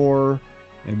no more,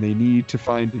 and they need to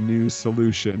find a new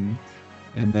solution.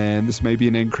 And then this may be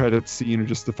an end credits scene or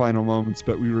just the final moments,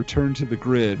 but we return to the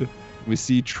grid. We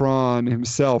see Tron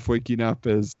himself waking up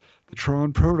as the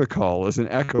Tron Protocol, as an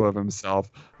echo of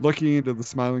himself, looking into the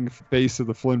smiling face of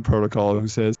the Flynn Protocol, who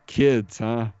says, "Kids,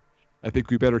 huh? I think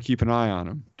we better keep an eye on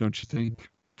them, don't you think?"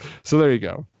 So there you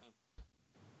go.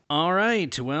 All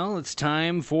right, well, it's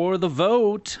time for the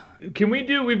vote.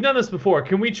 We've done this before.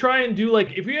 Can we try and do,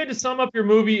 if you had to sum up your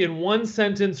movie in one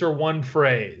sentence or one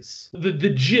phrase, the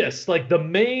gist, the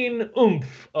main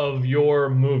oomph of your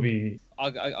movie?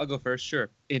 I'll go first, sure.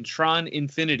 In Tron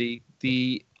Infinity,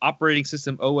 the operating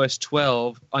system OS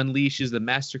 12 unleashes the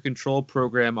master control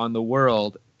program on the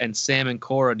world, and Sam and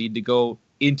Cora need to go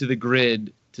into the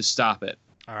grid to stop it.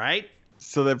 All right.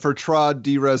 So then for Tron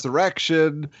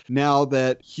De-Resurrection, now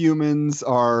that humans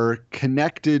are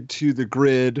connected to the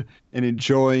grid and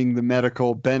enjoying the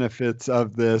medical benefits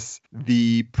of this,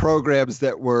 the programs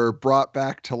that were brought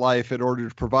back to life in order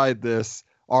to provide this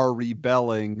are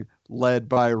rebelling, led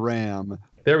by Ram.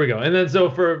 There we go. And then so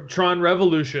for Tron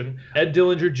Revolution, Ed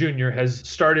Dillinger Jr. has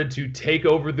started to take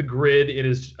over the grid in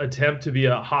his attempt to be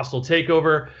a hostile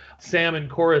takeover. Sam and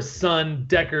Cora's son,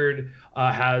 Deckard,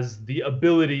 has the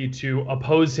ability to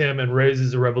oppose him and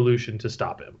raises a revolution to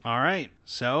stop him. All right.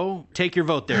 So take your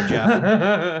vote there,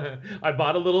 Jeff. I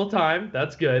bought a little time.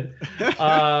 That's good.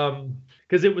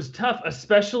 Because it was tough,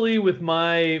 especially with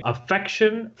my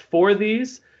affection for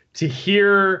these, to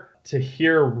hear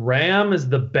Ram as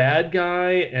the bad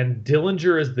guy and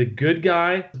Dillinger as the good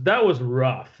guy. That was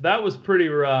rough. That was pretty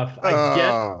rough.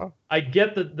 I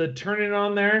get the turning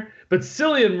on there, but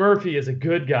Cillian Murphy is a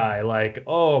good guy. Like,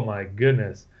 oh my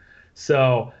goodness.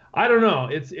 So I don't know.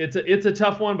 It's a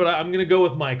tough one, but I'm gonna go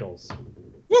with Michael's.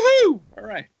 Woohoo! All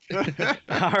right.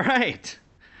 All right.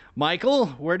 Michael,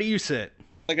 where do you sit?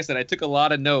 Like I said, I took a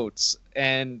lot of notes,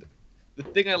 and the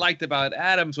thing I liked about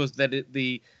Adams was that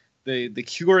the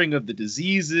curing of the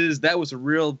diseases, that was a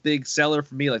real big seller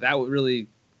for me. Like, that really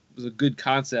was a good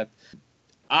concept.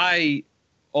 I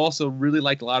also really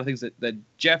liked a lot of things that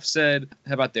Jeff said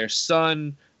about their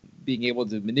son being able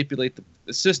to manipulate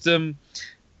the system.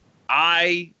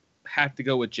 I have to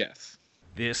go with Jeff.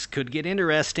 This could get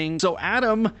interesting. So,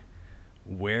 Adam,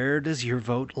 where does your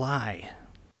vote lie?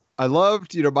 I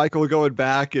loved, Michael going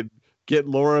back and get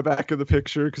Laura back in the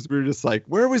picture, because we were just like,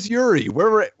 where was Yuri?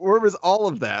 Where was all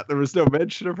of that? There was no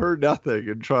mention of her, nothing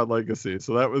in Tron Legacy.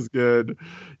 So that was good.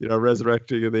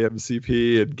 Resurrecting in the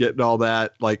MCP and getting all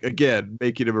that, like, again,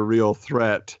 making him a real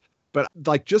threat. But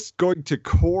like, just going to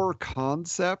core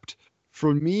concept,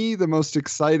 for me, the most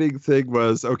exciting thing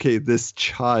was, okay, this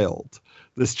child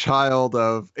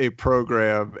of a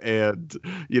program and,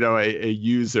 a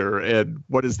user, and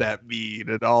what does that mean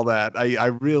and all that. I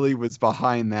really was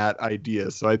behind that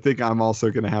idea. So I think I'm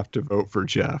also going to have to vote for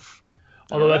Jeff.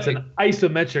 Although that's an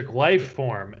isometric life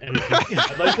form. And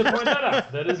I'd like to point that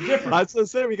out. That is different. I was going to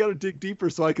say, we got to dig deeper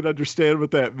so I can understand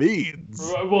what that means.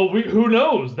 Well, who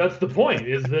knows? That's the point,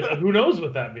 is that who knows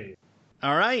what that means?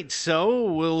 All right,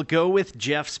 so we'll go with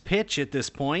Jeff's pitch at this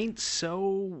point.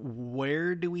 So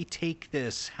where do we take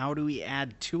this? How do we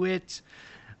add to it?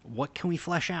 What can we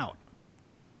flesh out?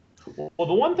 Well,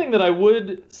 the one thing that I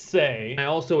would say, I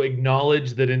also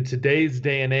acknowledge that in today's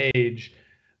day and age,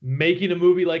 making a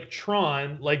movie like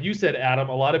Tron, like you said, Adam,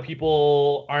 a lot of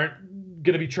people aren't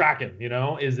going to be tracking,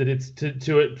 is that it's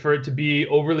for it to be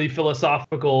overly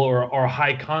philosophical or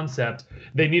high concept.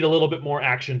 They need a little bit more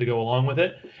action to go along with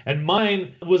it. And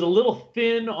mine was a little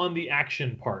thin on the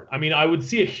action part. I mean, I would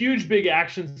see a huge, big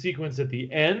action sequence at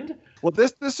the end. Well,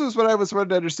 this was what I was wanting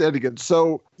to understand again.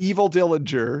 So, Evil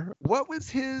Dillinger, what was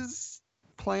his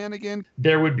plan again?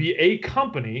 There would be a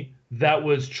company that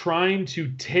was trying to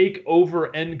take over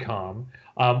Encom,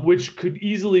 which could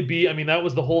easily be, I mean, that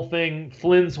was the whole thing.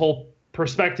 Flynn's whole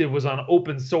perspective was on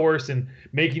open source and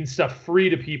making stuff free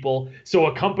to people. So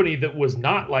a company that was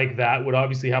not like that would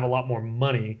obviously have a lot more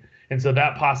money. And so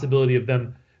that possibility of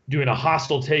them doing a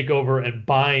hostile takeover and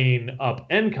buying up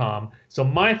Encom. So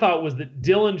my thought was that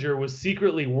Dillinger was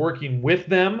secretly working with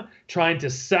them, trying to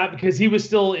because he was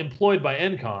still employed by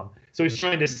Encom. So he's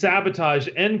trying to sabotage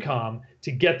Encom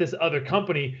to get this other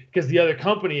company, because the other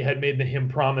company had made him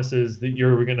promises that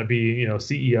you're going to be,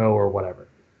 CEO or whatever.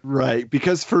 Right.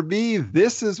 Because for me,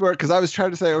 this is where, because I was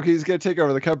trying to say, okay, he's going to take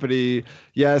over the company.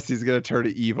 Yes, he's going to turn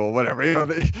it evil, whatever.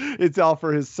 It's all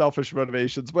for his selfish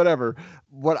motivations, whatever.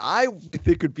 What I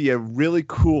think would be a really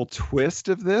cool twist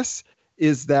of this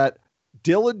is that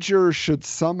Dillinger should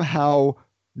somehow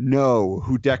know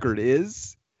who Deckard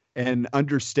is and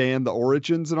understand the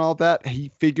origins and all that. He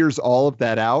figures all of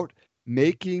that out,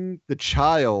 making the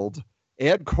child,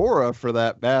 and Cora for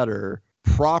that matter,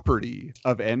 property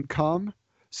of Encom.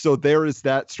 So there is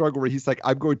that struggle where he's like,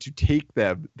 I'm going to take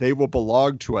them. They will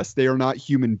belong to us. They are not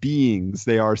human beings.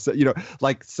 They are,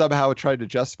 like somehow trying to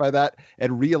justify that,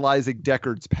 and realizing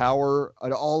Deckard's power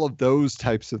and all of those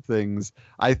types of things,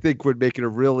 I think would make it a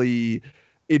really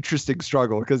interesting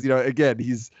struggle. Because, again,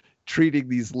 he's treating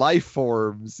these life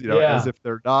forms, as if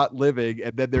they're not living,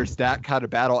 and then there's that kind of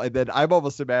battle. And then I'm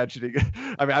almost imagining,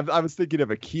 I was thinking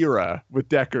of Akira with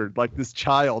Deckard, like this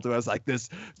child who has like this,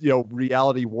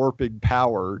 reality warping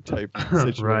power type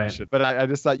situation. Right. But I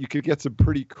just thought you could get some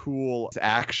pretty cool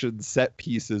action set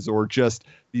pieces, or just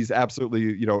these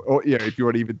absolutely, if you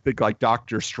want to even think like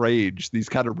Doctor Strange, these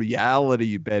kind of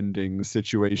reality bending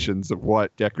situations of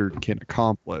what Deckard can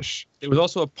accomplish. There was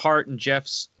also a part in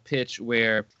Jeff's pitch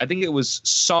where I think it was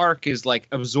Sark is like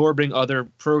absorbing other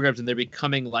programs and they're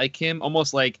becoming like him,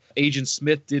 almost like Agent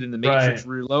Smith did in The Matrix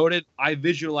Reloaded. I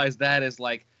visualize that as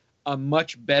like a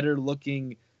much better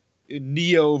looking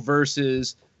Neo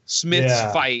versus Smith's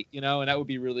fight, and that would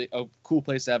be really a cool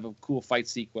place to have a cool fight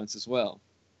sequence as well.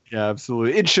 Yeah,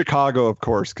 absolutely. In Chicago, of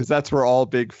course, because that's where all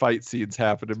big fight scenes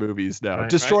happen in movies now.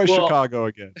 Destroy Chicago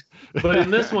again. But in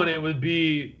this one, it would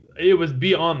be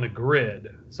on the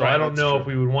grid. So I don't know if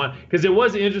we would want, because it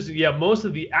was interesting. Yeah, most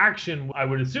of the action I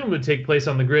would assume would take place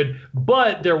on the grid,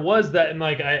 but there was that, and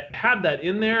like I had that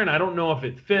in there, and I don't know if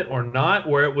it fit or not,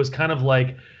 where it was kind of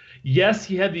like, yes,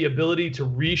 he had the ability to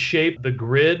reshape the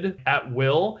grid at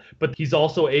will, but he's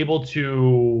also able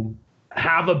to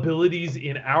have abilities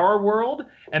in our world.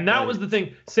 And that was the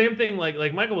thing. Same thing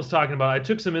like Michael was talking about. I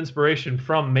took some inspiration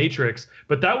from Matrix,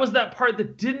 but that was that part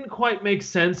that didn't quite make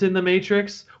sense in the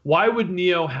Matrix. Why would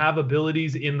Neo have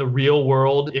abilities in the real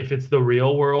world if it's the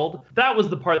real world? That was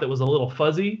the part that was a little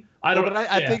fuzzy.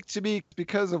 I think to me,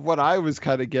 because of what I was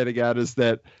kind of getting at, is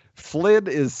that Flynn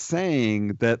is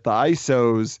saying that the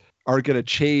ISOs are going to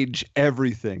change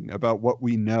everything about what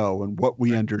we know and what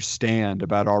we understand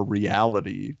about our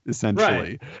reality,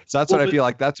 essentially. So that's what I feel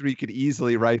like. That's where you could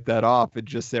easily write that off and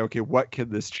just say, okay, what can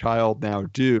this child now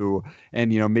do? And,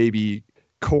 maybe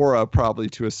Cora probably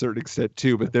to a certain extent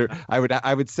too, but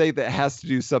I would say that it has to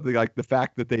do something like the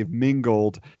fact that they've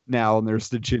mingled now, and there's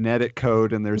the genetic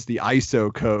code and there's the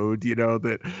ISO code,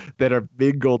 that are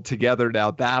mingled together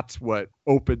now. That's what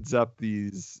opens up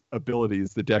these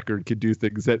abilities. The Deckard can do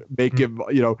things that make him,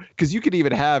 because you could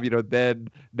even have, then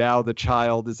now the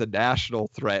child is a national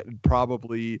threat, and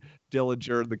probably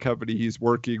Dillinger and the company he's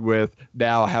working with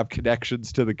now have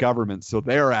connections to the government, so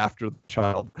they're after the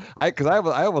child. I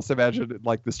almost imagine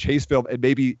like this chase film, and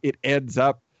maybe it ends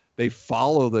up they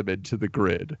follow them into the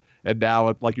grid, and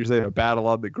now, like you're saying, a battle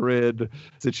on the grid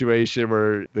situation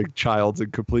where the child's in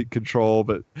complete control.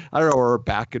 But I don't know, or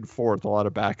back and forth, a lot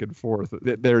of back and forth.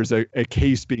 There's a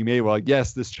case being made. Well,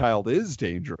 yes, this child is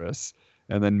dangerous.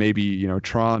 And then maybe,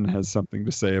 Tron has something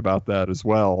to say about that as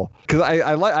well. Because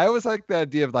I always like the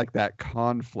idea of like that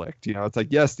conflict. It's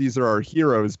like, yes, these are our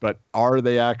heroes, but are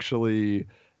they actually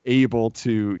able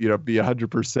to, be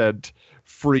 100%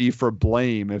 free from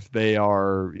blame if they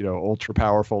are, ultra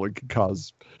powerful and can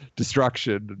cause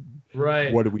destruction?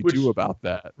 Right. What do we do about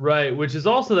that? Right. Which is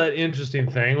also that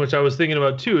interesting thing, which I was thinking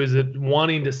about too, is that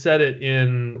wanting to set it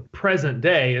in present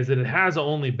day, is that it has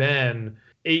only been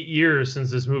 8 years since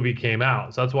this movie came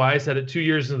out. So that's why I said it 2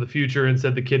 years into the future and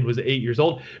said the kid was 8 years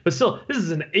old. But still, this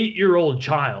is an 8-year-old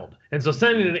child. And so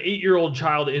sending an 8-year-old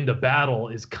child into battle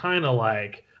is kind of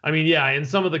like, in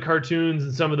some of the cartoons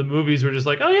and some of the movies were just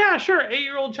like, oh yeah, sure,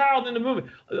 8-year-old child in the movie.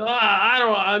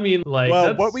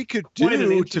 What we could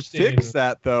do to fix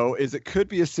that though is it could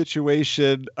be a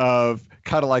situation of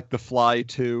kind of like The Fly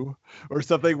 2 or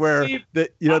something where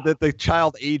that the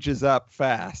child ages up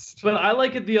fast. But I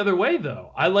like it the other way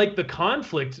though. I like the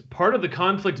conflict, part of the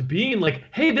conflict being like,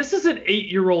 hey, this is an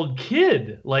 8-year-old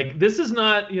kid. Like this is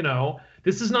not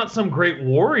some great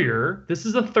warrior. This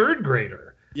is a third grader.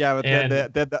 Yeah, but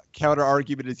then the counter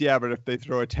argument is, but if they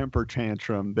throw a temper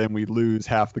tantrum, then we lose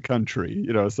half the country,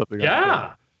 something like that.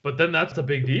 Yeah, but then that's a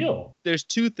big deal. There's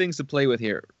two things to play with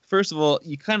here. First of all,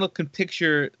 you kind of can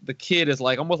picture the kid as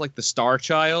like almost like the Star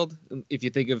Child. If you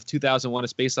think of 2001: A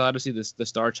Space Odyssey, the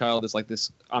Star Child is like this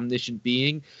omniscient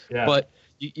being. Yeah. But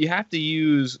you have to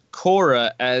use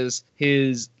Cora as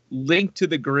his link to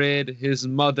the grid, his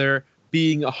mother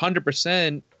being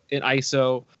 100% in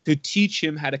ISO to teach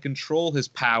him how to control his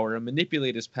power and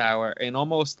manipulate his power and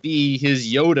almost be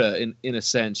his Yoda in a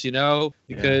sense,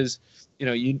 because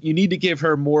you need to give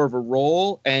her more of a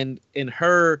role, and in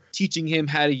her teaching him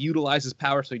how to utilize his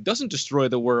power so he doesn't destroy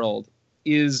the world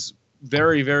is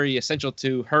very, very essential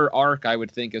to her arc, I would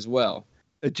think, as well.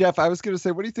 Jeff, I was going to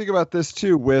say, what do you think about this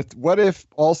too? With what if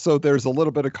also there's a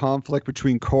little bit of conflict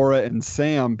between Cora and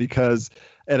Sam, because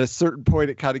at a certain point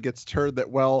it kind of gets turned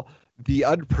that, well, the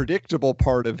unpredictable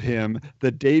part of him,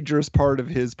 the dangerous part of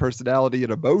his personality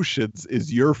and emotions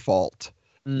is your fault.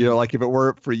 Like if it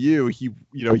weren't for you, he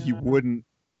wouldn't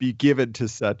be given to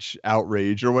such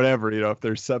outrage or whatever, if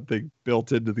there's something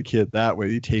built into the kid that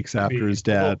way, he takes after his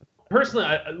dad. Personally,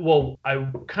 I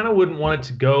kind of wouldn't want it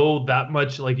to go that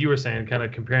much, like you were saying, kind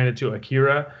of comparing it to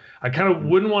Akira. I kind of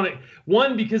wouldn't want it,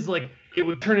 one, because like it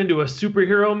would turn into a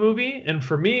superhero movie, and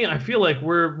for me, I feel like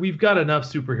we've got enough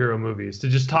superhero movies to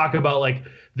just talk about like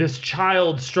this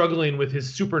child struggling with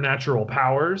his supernatural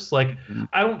powers. Like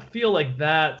I don't feel like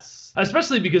that's,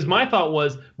 especially because my thought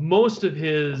was most of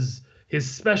his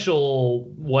special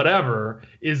whatever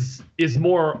is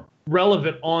more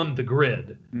relevant on the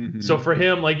grid. Mhm. So for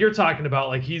him, like you're talking about,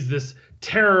 like he's this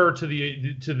terror to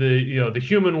the the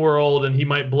human world, and he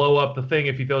might blow up the thing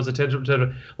if he throws attention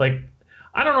to, like,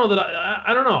 I don't know that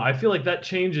I don't know. I feel like that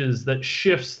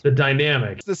shifts the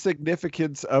dynamic. The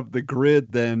significance of the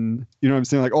grid, then, you know what I'm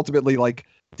saying? Like ultimately, like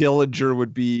Dillinger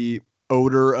would be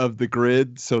owner of the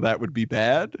grid, so that would be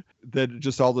bad. Then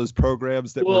just all those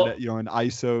programs that were, you know, in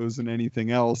ISOs and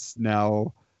anything else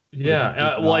now.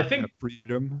 Yeah. Well, I think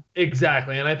freedom.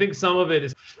 Exactly. And I think some of it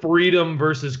is freedom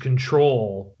versus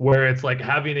control, where it's like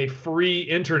having a free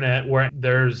internet where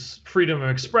there's freedom of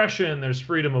expression, there's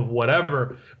freedom of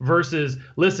whatever, versus,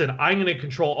 listen, I'm going to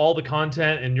control all the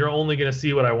content and you're only going to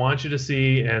see what I want you to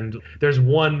see. And there's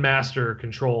one master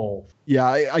control. Yeah,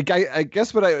 I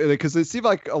guess because it seemed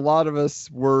like a lot of us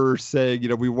were saying, you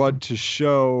know, we want to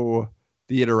show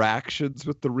the interactions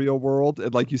with the real world.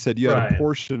 And like you said, you had a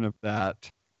portion of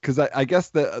that. Because I guess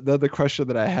the other question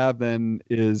that I have then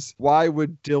is, why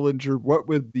would Dillinger, what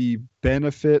would the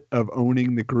benefit of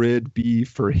owning the grid be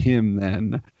for him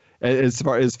then? As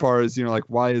far as, you know, like,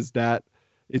 why is that?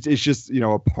 It's just, you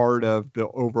know, a part of the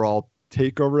overall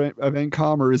takeover of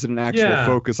NCOM, or is it an actual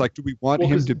focus? Like, do we want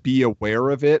him to be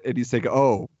aware of it? And he's like,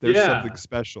 oh, there's something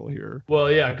special here.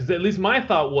 Well, yeah, because at least my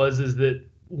thought is that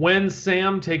when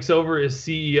Sam takes over as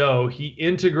CEO, he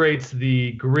integrates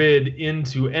the grid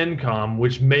into NCOM,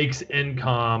 which makes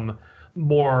NCOM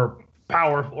more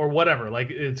powerful or whatever. Like,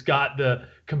 it's got the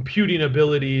computing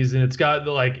abilities and it's got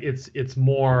like it's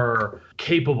more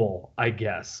capable, I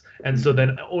guess. And so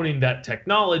then owning that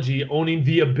technology, owning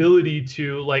the ability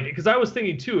to, like, because I was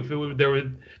thinking too, if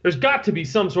there's got to be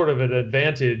some sort of an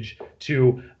advantage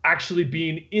to actually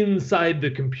being inside the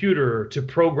computer to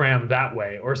program that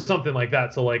way or something like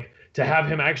that. So like to have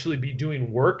him actually be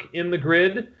doing work in the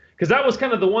grid, because that was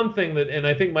kind of the one thing that, and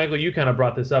I think Michael, you kind of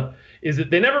brought this up, is that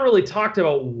they never really talked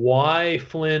about why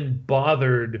Flynn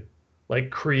bothered like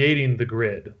creating the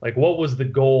grid. Like, what was the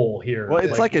goal here? Well,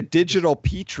 it's like a digital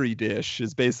petri dish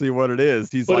is basically what it is.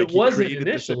 He created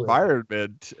this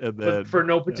environment, and then, for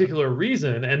no particular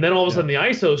reason. And then all of a sudden the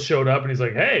ISOs showed up, and he's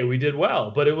like, "Hey, we did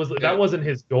well." But that wasn't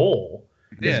his goal.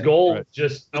 His goal was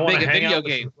just, I want to hang out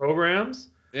with the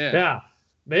programs. Yeah,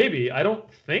 maybe. I don't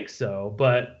think so,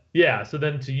 but yeah. So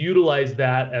then to utilize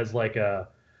that as like a,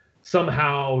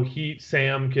 somehow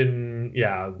Sam can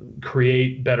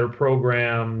create better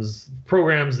programs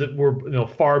that were, you know,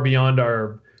 far beyond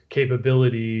our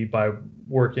capability by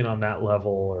working on that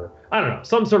level, or I don't know,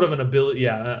 some sort of an ability,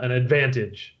 an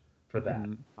advantage for that.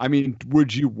 I mean,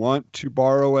 would you want to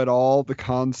borrow at all the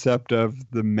concept of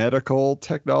the medical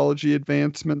technology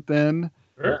advancement then?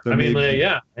 Sure. I mean,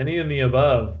 any of the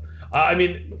above. I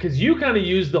mean, because you kind of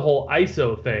use the whole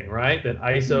ISO thing, right? That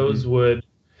ISOs would.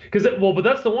 But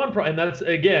that's the one problem, and that's,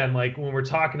 again, like when we're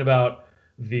talking about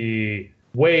the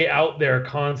way out there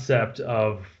concept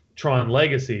of Tron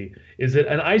Legacy, is that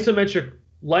an isometric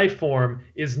life form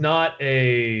is not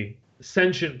a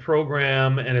sentient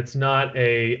program, and it's not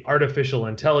a artificial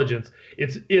intelligence.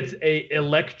 It's a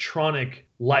electronic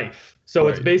life. So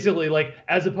it's basically like,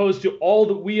 as opposed to all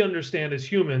that we understand as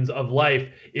humans of life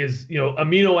is, you know,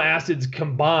 amino acids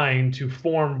combine to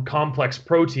form complex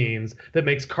proteins that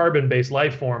makes carbon-based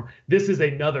life form. This is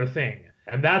another thing.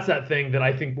 And that's that thing that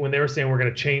I think when they were saying we're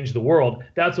going to change the world,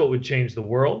 that's what would change the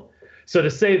world. So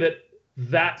to say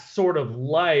that sort of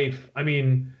life, I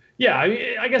mean,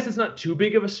 I guess it's not too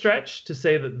big of a stretch to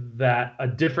say that a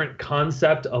different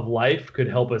concept of life could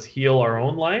help us heal our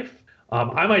own life.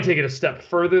 I might take it a step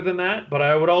further than that, but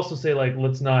I would also say, like,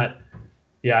 let's not.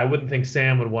 Yeah, I wouldn't think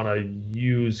Sam would want to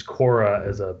use Cora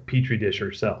as a petri dish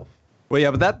herself. Well,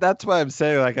 yeah, but that's why I'm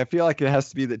saying, like, I feel like it has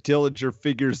to be that Dillinger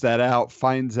figures that out,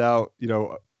 finds out, you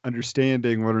know,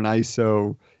 understanding what an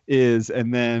ISO is,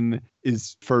 and then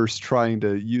is first trying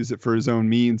to use it for his own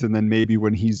means, and then maybe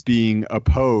when he's being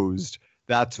opposed,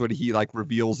 that's when he like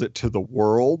reveals it to the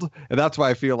world. And that's why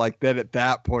I feel like then at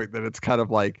that point that it's kind of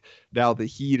like, now the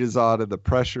heat is on and the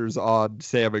pressure's on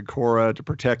Sam and Cora to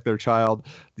protect their child.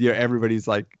 You know, everybody's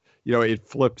like, you know, it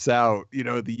flips out, you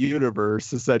know, the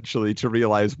universe essentially to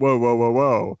realize,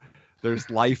 whoa. There's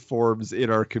life forms in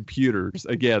our computers,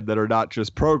 again, that are not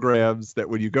just programs that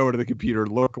when you go into the computer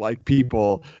look like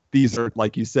people. These are,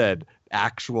 like you said,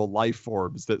 actual life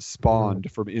forms that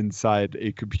spawned from inside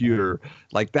a computer.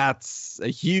 Like, that's a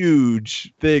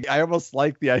huge thing. I almost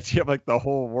like the idea of like the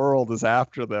whole world is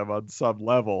after them on some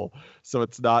level. So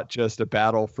it's not just a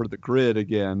battle for the grid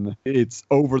again. It's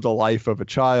over the life of a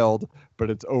child,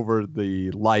 but it's over the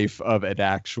life of an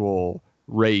actual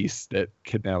race that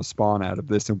can now spawn out of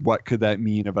this. And what could that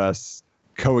mean of us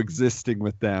coexisting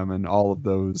with them and all of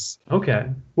those? Okay.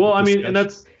 Well, I mean, and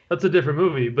That's a different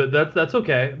movie, but that's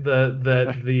okay.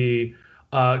 Because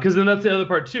then that's the other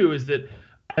part too, is that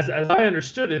as I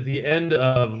understood at the end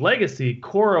of Legacy,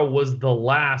 Korra was the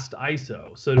last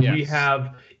ISO. So we Yes.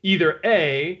 have either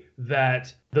A,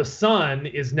 that the sun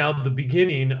is now the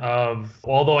beginning of,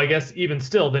 although I guess even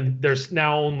still, then there's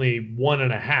now only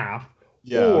 1.5.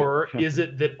 Yeah. Or is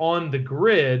it that on the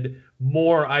grid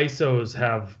more ISOs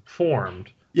have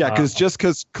formed? Yeah, because just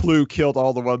because Clue killed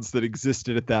all the ones that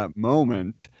existed at that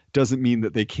moment doesn't mean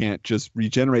that they can't just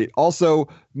regenerate. Also,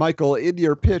 Michael, in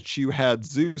your pitch, you had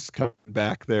Zeus come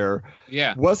back there.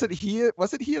 Yeah. Wasn't he an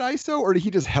ISO, or did he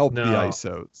just help the No.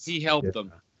 ISOs? He helped Yeah.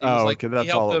 them. It was Oh, like, okay, he that's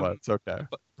helped all it them, was. Okay.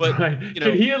 But Right. you know,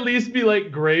 Can he at least be like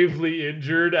gravely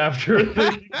injured after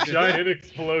the giant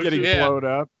explosion? Getting Yeah. blown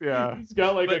up. Yeah. He's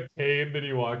got like But- a cane that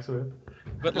he walks with.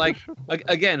 but like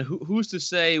again, who's to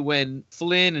say when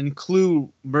Flynn and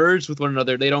Clue merge with one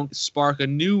another, they don't spark a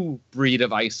new breed of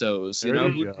ISOs? You There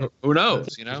know, you go. who knows?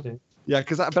 That's You know, interesting. Yeah,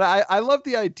 but I love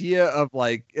the idea of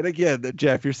like, and again,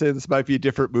 Jeff, you're saying this might be a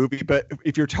different movie, but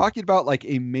if you're talking about like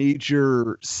a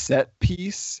major set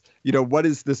piece, what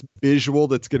is this visual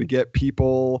that's going to get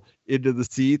people into the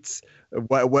seats?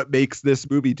 What makes this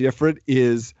movie different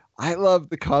is I love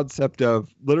the concept of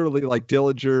literally like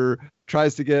Dillinger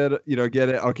tries to get it.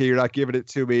 Okay, you're not giving it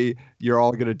to me. You're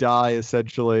all going to die,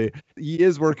 essentially. He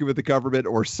is working with the government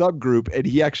or subgroup, and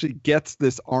he actually gets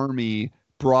this army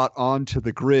brought onto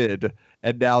the grid,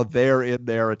 and now they're in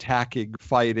there attacking,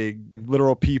 fighting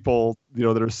literal people,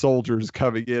 that are soldiers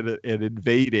coming in and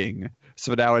invading.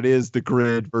 So now it is the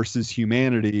grid versus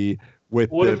humanity,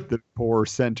 with the core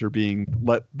center being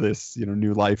let this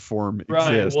new life form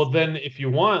Right. exist. Well, then if you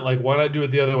want, like, why not do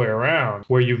it the other way around,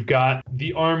 where you've got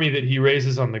the army that he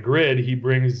raises on the grid, he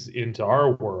brings into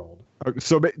our world.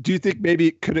 So do you think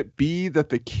maybe could it be that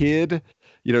the kid,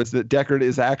 is that Deckard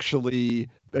is actually,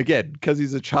 again, because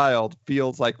he's a child,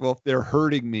 feels like, well, if they're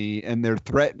hurting me and they're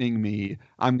threatening me,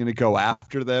 I'm going to go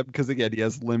after them. Because again, he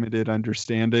has limited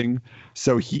understanding.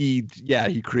 So he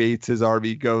creates his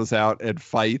army, goes out and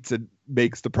fights and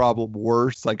makes the problem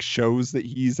worse, like shows that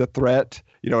he's a threat,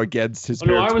 against his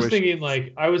parents' I was wishes.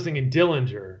 thinking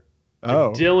Dillinger.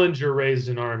 Oh. Dillinger raised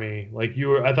an army, like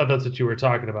I thought that's what you were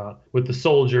talking about with the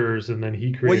soldiers, and then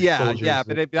he created soldiers.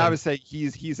 But I would say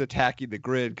he's attacking the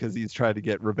grid because he's trying to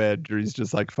get revenge, or he's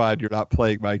just like, fine, you're not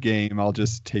playing my game, I'll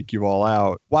just take you all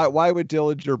out. Why would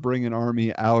Dillinger bring an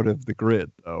army out of the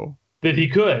grid though? That he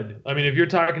could. I mean, if you're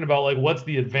talking about like what's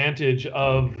the advantage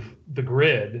of the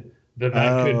grid,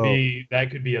 that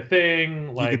could be a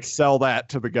thing. Like, you could sell that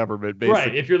to the government, basically.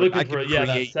 Right? If you're looking I for could that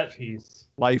create set piece.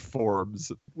 life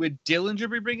forms. would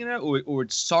Dillinger be bringing it out, or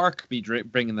would Sark be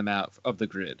bringing them out of the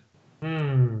grid?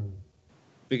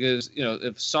 Because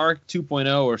if Sark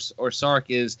 2.0 or Sark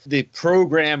is the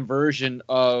program version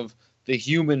of the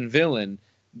human villain,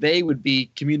 they would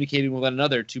be communicating with one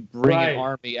another to bring an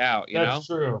army out. That's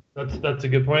true. That's a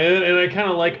good point. And I kind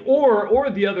of like, or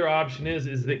the other option is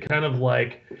that kind of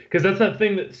like, because that's that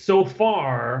thing that so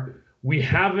far we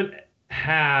haven't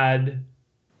had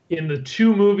in the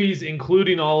two movies,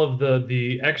 including all of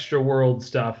the extra world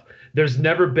stuff. There's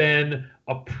never been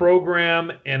a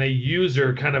program and a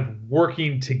user kind of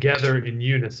working together in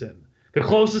unison. The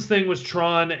closest thing was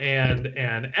Tron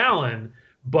and Alan.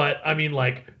 But I mean,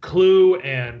 like Clue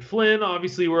and Flynn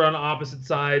obviously were on opposite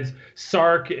sides.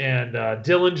 Sark and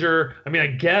Dillinger. I mean, I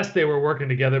guess they were working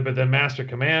together, but then Master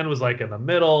Command was like in the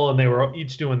middle, and they were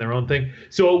each doing their own thing.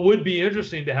 So it would be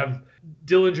interesting to have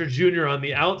Dillinger Jr. on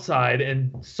the outside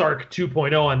and Sark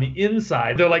 2.0 on the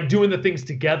inside. They're like doing the things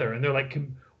together, and they're like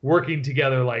working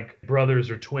together like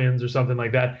brothers or twins or something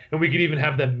like that. And we could even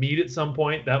have them meet at some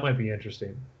point. That might be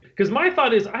interesting. Because my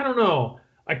thought is, I don't know.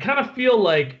 I kind of feel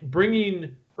like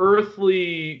bringing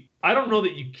earthly, I don't know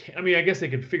that you can, I mean, I guess they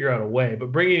could figure out a way,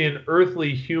 but bringing in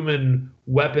earthly human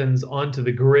weapons onto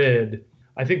the grid,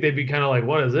 I think they'd be kind of like,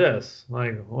 what is this?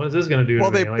 Like, what is this going to do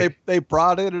to me? They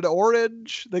brought in an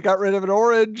orange. They got rid of an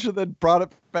orange and then brought it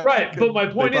back. Right, but my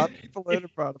point is, if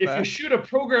you you shoot a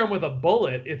program with a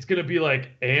bullet, it's going to be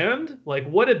like, and? Like,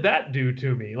 what did that do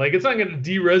to me? Like, it's not going to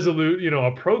de-resolute,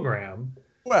 a program.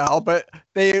 Well, but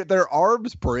their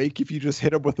arms break if you just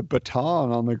hit them with a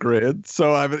baton on the grid.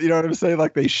 So you know what I'm saying?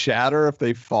 Like they shatter if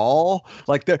they fall.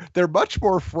 Like they're much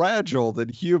more fragile than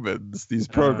humans. These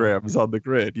programs on the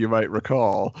grid, you might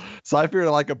recall. So I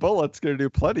feel like a bullet's going to do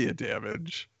plenty of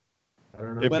damage. I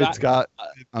don't know. If it's got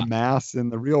a mass in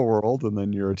the real world and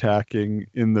then you're attacking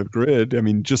in the grid. I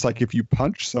mean, just like if you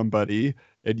punch somebody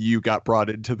and you got brought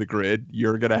into the grid,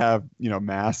 you're going to have,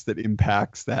 mass that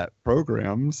impacts that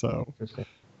program. So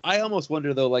I almost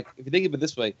wonder, though, like, if you think of it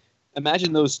this way,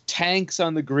 imagine those tanks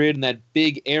on the grid and that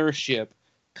big airship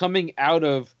coming out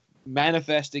of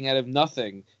manifesting out of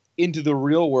nothing into the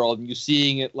real world, and you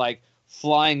seeing it like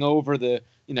flying over the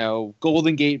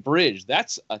Golden Gate Bridge.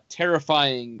 That's a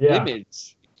terrifying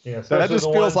image. Yeah, that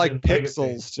just feels like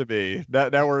Pixels to me.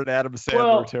 Now we're in Adam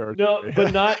Sandler territory. No,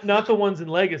 but not the ones in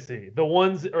Legacy. The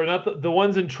ones, or not the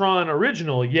ones in Tron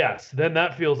original. Yes, then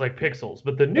that feels like Pixels.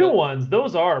 But the new ones,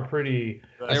 those are pretty,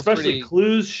 especially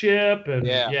Clue's ship and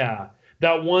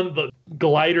that one, the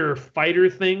glider fighter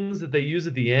things that they use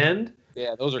at the end.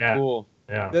 Yeah, those are cool.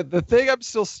 Yeah. The thing I'm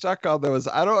still stuck on though is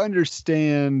I don't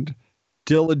understand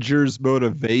Dillinger's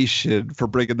motivation for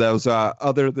bringing those out,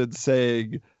 other than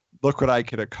saying, look what I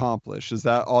can accomplish. Is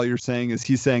that all you're saying? Is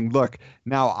he saying, look,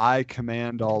 now I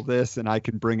command all this and I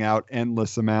can bring out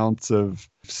endless amounts of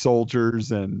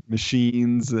soldiers and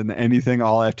machines and anything.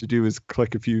 All I have to do is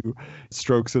click a few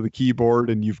strokes of the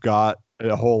keyboard and you've got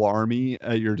a whole army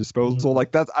at your disposal.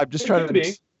 Like that's, I'm just trying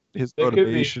to his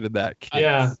motivation in that case.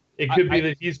 Yeah. It could be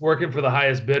that he's working for the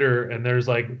highest bidder and there's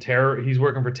like he's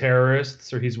working for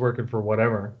terrorists or he's working for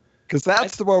whatever. Because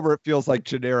that's the one where it feels like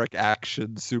generic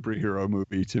action superhero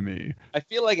movie to me. I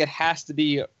feel like it has to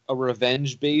be a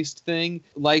revenge-based thing.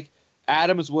 Like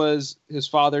Adam's was his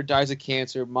father dies of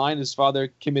cancer. Mine, his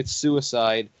father commits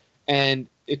suicide. And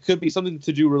it could be something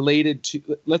to do related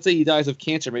to, let's say he dies of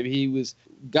cancer. Maybe he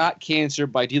got cancer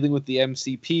by dealing with the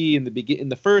MCP in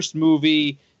the first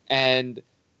movie. And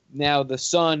now the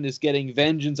son is getting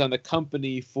vengeance on the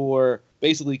company for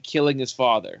basically killing his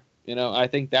father. I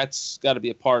think that's got to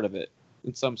be a part of it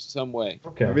in some way.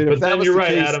 Okay, I mean, but then you're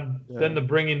right, Adam. Yeah. Then the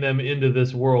bringing them into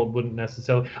this world wouldn't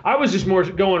necessarily. I was just more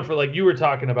going for, like you were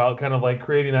talking about, kind of like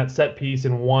creating that set piece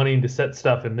and wanting to set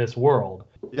stuff in this world.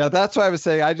 Yeah, that's why I was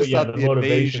saying I just thought the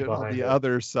invasion on the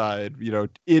other side,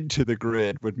 into the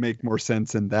grid would make more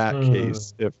sense in that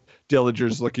case if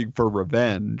Dillinger's looking for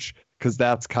revenge, because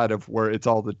that's kind of where it's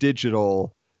all the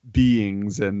digital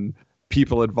beings and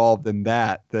people involved in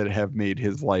that have made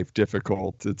his life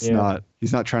difficult.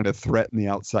 He's not trying to threaten the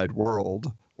outside world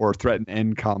or threaten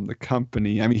Encom, the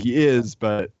company. I mean, he is,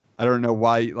 but I don't know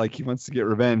why, like, he wants to get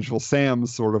revenge. Well, Sam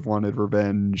sort of wanted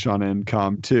revenge on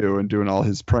Encom too and doing all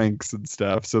his pranks and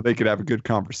stuff, so they could have a good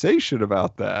conversation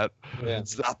about that. Yeah.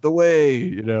 It's not the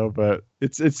way, but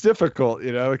it's difficult,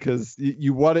 because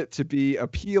you want it to be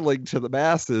appealing to the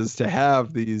masses to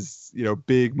have these,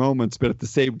 big moments, but at the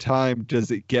same time,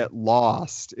 does it get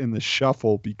lost in the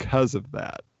shuffle because of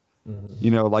that?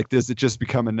 Like, does it just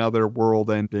become another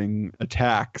world-ending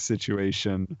attack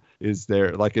situation? Is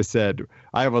there, like I said,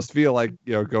 I almost feel like,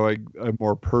 going a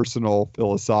more personal,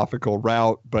 philosophical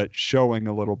route, but showing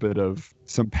a little bit of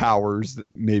some powers that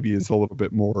maybe is a little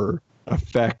bit more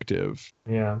effective.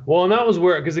 Yeah. Well, and that was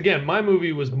where, because again, my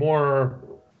movie was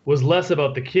less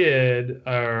about the kid,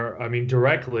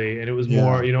 directly, and it was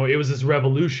more, it was this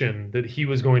revolution that he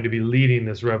was going to be leading,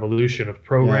 this revolution of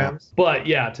programs. Yeah.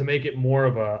 But to make it more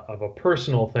of a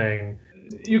personal thing,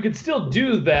 you could still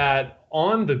do that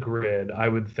on the grid, I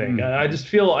would think. I just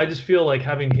feel like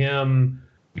having him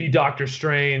be Doctor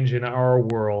Strange in our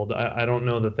world, I don't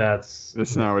know that's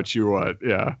not what you want.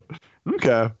 Yeah.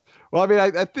 Okay. Well, I mean,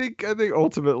 I think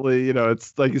ultimately,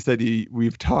 it's like you said,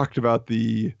 we've talked about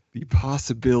the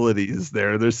possibilities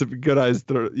there. There's some good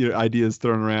ideas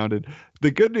thrown around, and the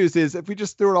good news is if we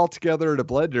just threw it all together in a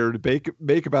blender to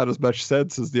make about as much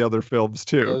sense as the other films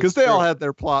too, because they all had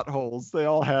their plot holes. They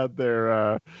all had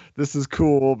their this is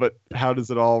cool, but how does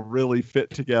it all really fit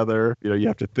together? You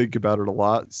have to think about it a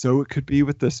lot. So it could be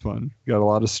with this one. You got a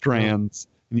lot of strands,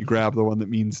 and you grab the one that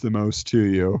means the most to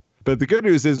you. But the good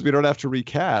news is we don't have to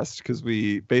recast, because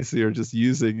we basically are just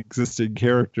using existing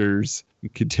characters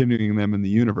and continuing them in the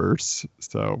universe.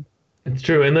 So it's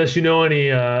true, unless any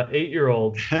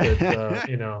 8-year-olds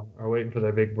that are waiting for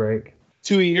their big break.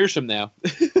 2 years from now.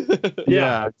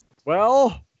 Yeah.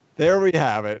 Well, there we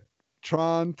have it.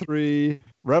 Tron 3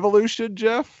 Revolution,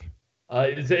 Jeff?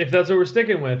 If that's what we're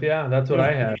sticking with, yeah, that's what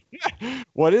I had.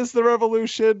 What is the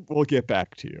revolution? We'll get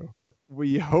back to you.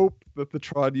 We hope that the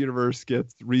Tron universe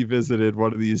gets revisited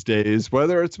one of these days,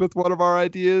 whether it's with one of our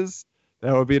ideas.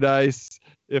 That would be nice.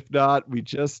 If not, we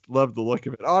just love the look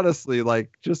of it. Honestly,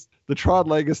 like, just the Tron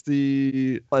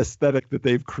Legacy aesthetic that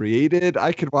they've created,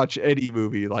 I could watch any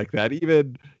movie like that.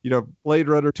 Even, Blade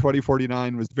Runner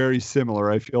 2049 was very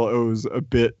similar. I feel it owes a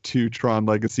bit to Tron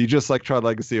Legacy, just like Tron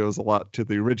Legacy owes a lot to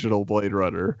the original Blade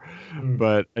Runner.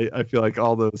 But I feel like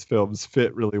all those films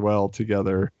fit really well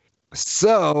together.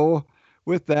 So,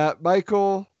 with that,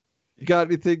 Michael, you got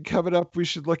anything coming up we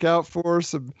should look out for?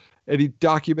 Any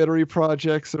documentary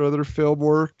projects or other film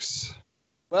works?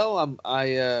 Well,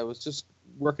 I was just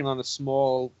working on a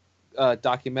small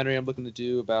documentary I'm looking to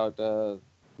do about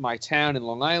my town in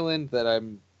Long Island that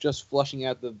I'm just flushing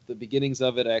out the beginnings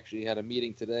of it. I actually had a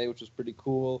meeting today, which was pretty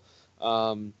cool.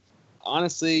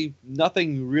 Honestly,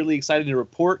 nothing really exciting to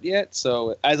report yet.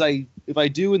 So if I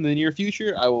do in the near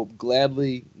future, I will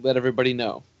gladly let everybody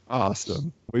know.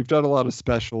 Awesome. We've done a lot of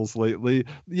specials lately.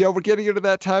 We're getting into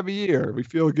that time of year. We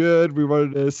feel good. We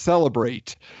wanted to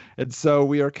celebrate. And so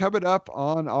we are coming up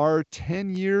on our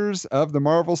 10 years of the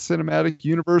Marvel Cinematic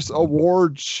Universe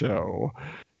Awards show.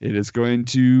 It is going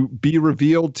to be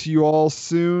revealed to you all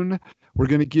soon. We're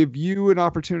going to give you an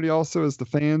opportunity also as the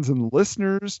fans and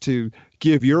listeners to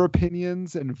give your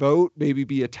opinions and vote, maybe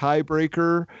be a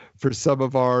tiebreaker for some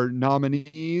of our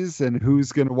nominees and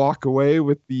who's going to walk away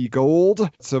with the gold.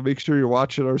 So make sure you're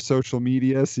watching our social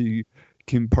media so you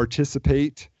can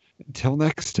participate. Until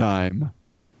next time,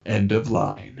 end of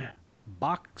line.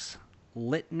 Box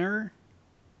Littner?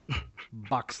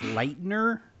 Box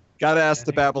Lightner? Got to ask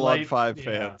the Babylon Light, 5 yeah.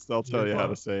 fans. They'll tell you how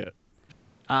to say it.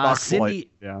 Cindy.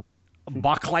 Yeah.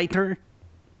 Bachleiter?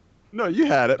 No, you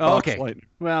had it. Oh, okay. Boxleitner.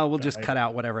 Well, we'll just cut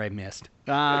out whatever I missed.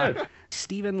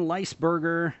 Steven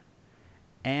Leisberger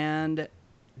and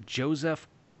Joseph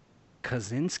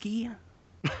Kaczynski?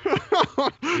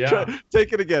 Yeah.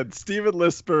 Take it again. Steven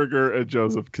Lisberger and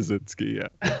Joseph Kaczynski. Yeah.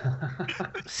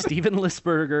 Steven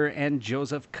Lisberger and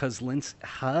Joseph Kaczynski.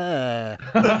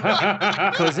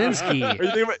 Are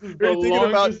you thinking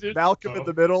about Malcolm in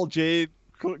the Middle, Jade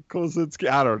Kaczynski?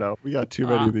 I don't know. We got too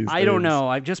many of these. I don't names. know.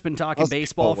 I've just been talking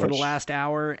baseball for the Polish. last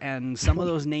hour, and some of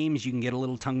those names you can get a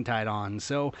little tongue-tied on.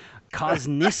 So,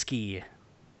 Kozniski.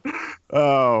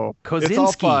 Oh, it's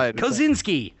all fine.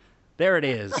 Kaczynski. There it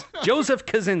is. Joseph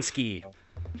Kaczynski.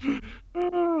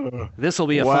 This will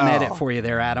be a fun Wow. edit for you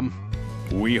there, Adam.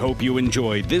 We hope you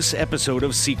enjoyed this episode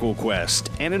of Sequel Quest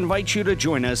and invite you to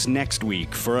join us next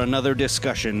week for another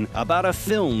discussion about a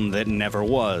film that never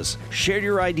was. Share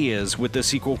your ideas with the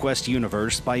Sequel Quest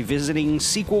universe by visiting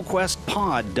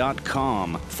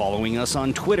sequelquestpod.com, following us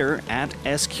on Twitter at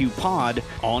SQPod,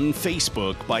 on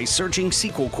Facebook by searching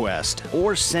Sequel Quest,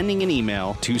 or sending an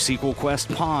email to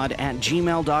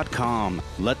sequelquestpod@gmail.com.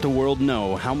 Let the world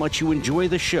know how much you enjoy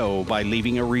the show by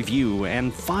leaving a review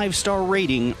and 5-star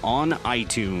rating on iTunes.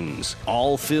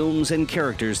 All films and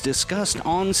characters discussed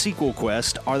on Sequel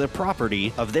Quest are the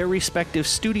property of their respective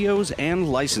studios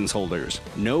and license holders.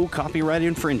 No copyright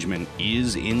infringement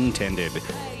is intended.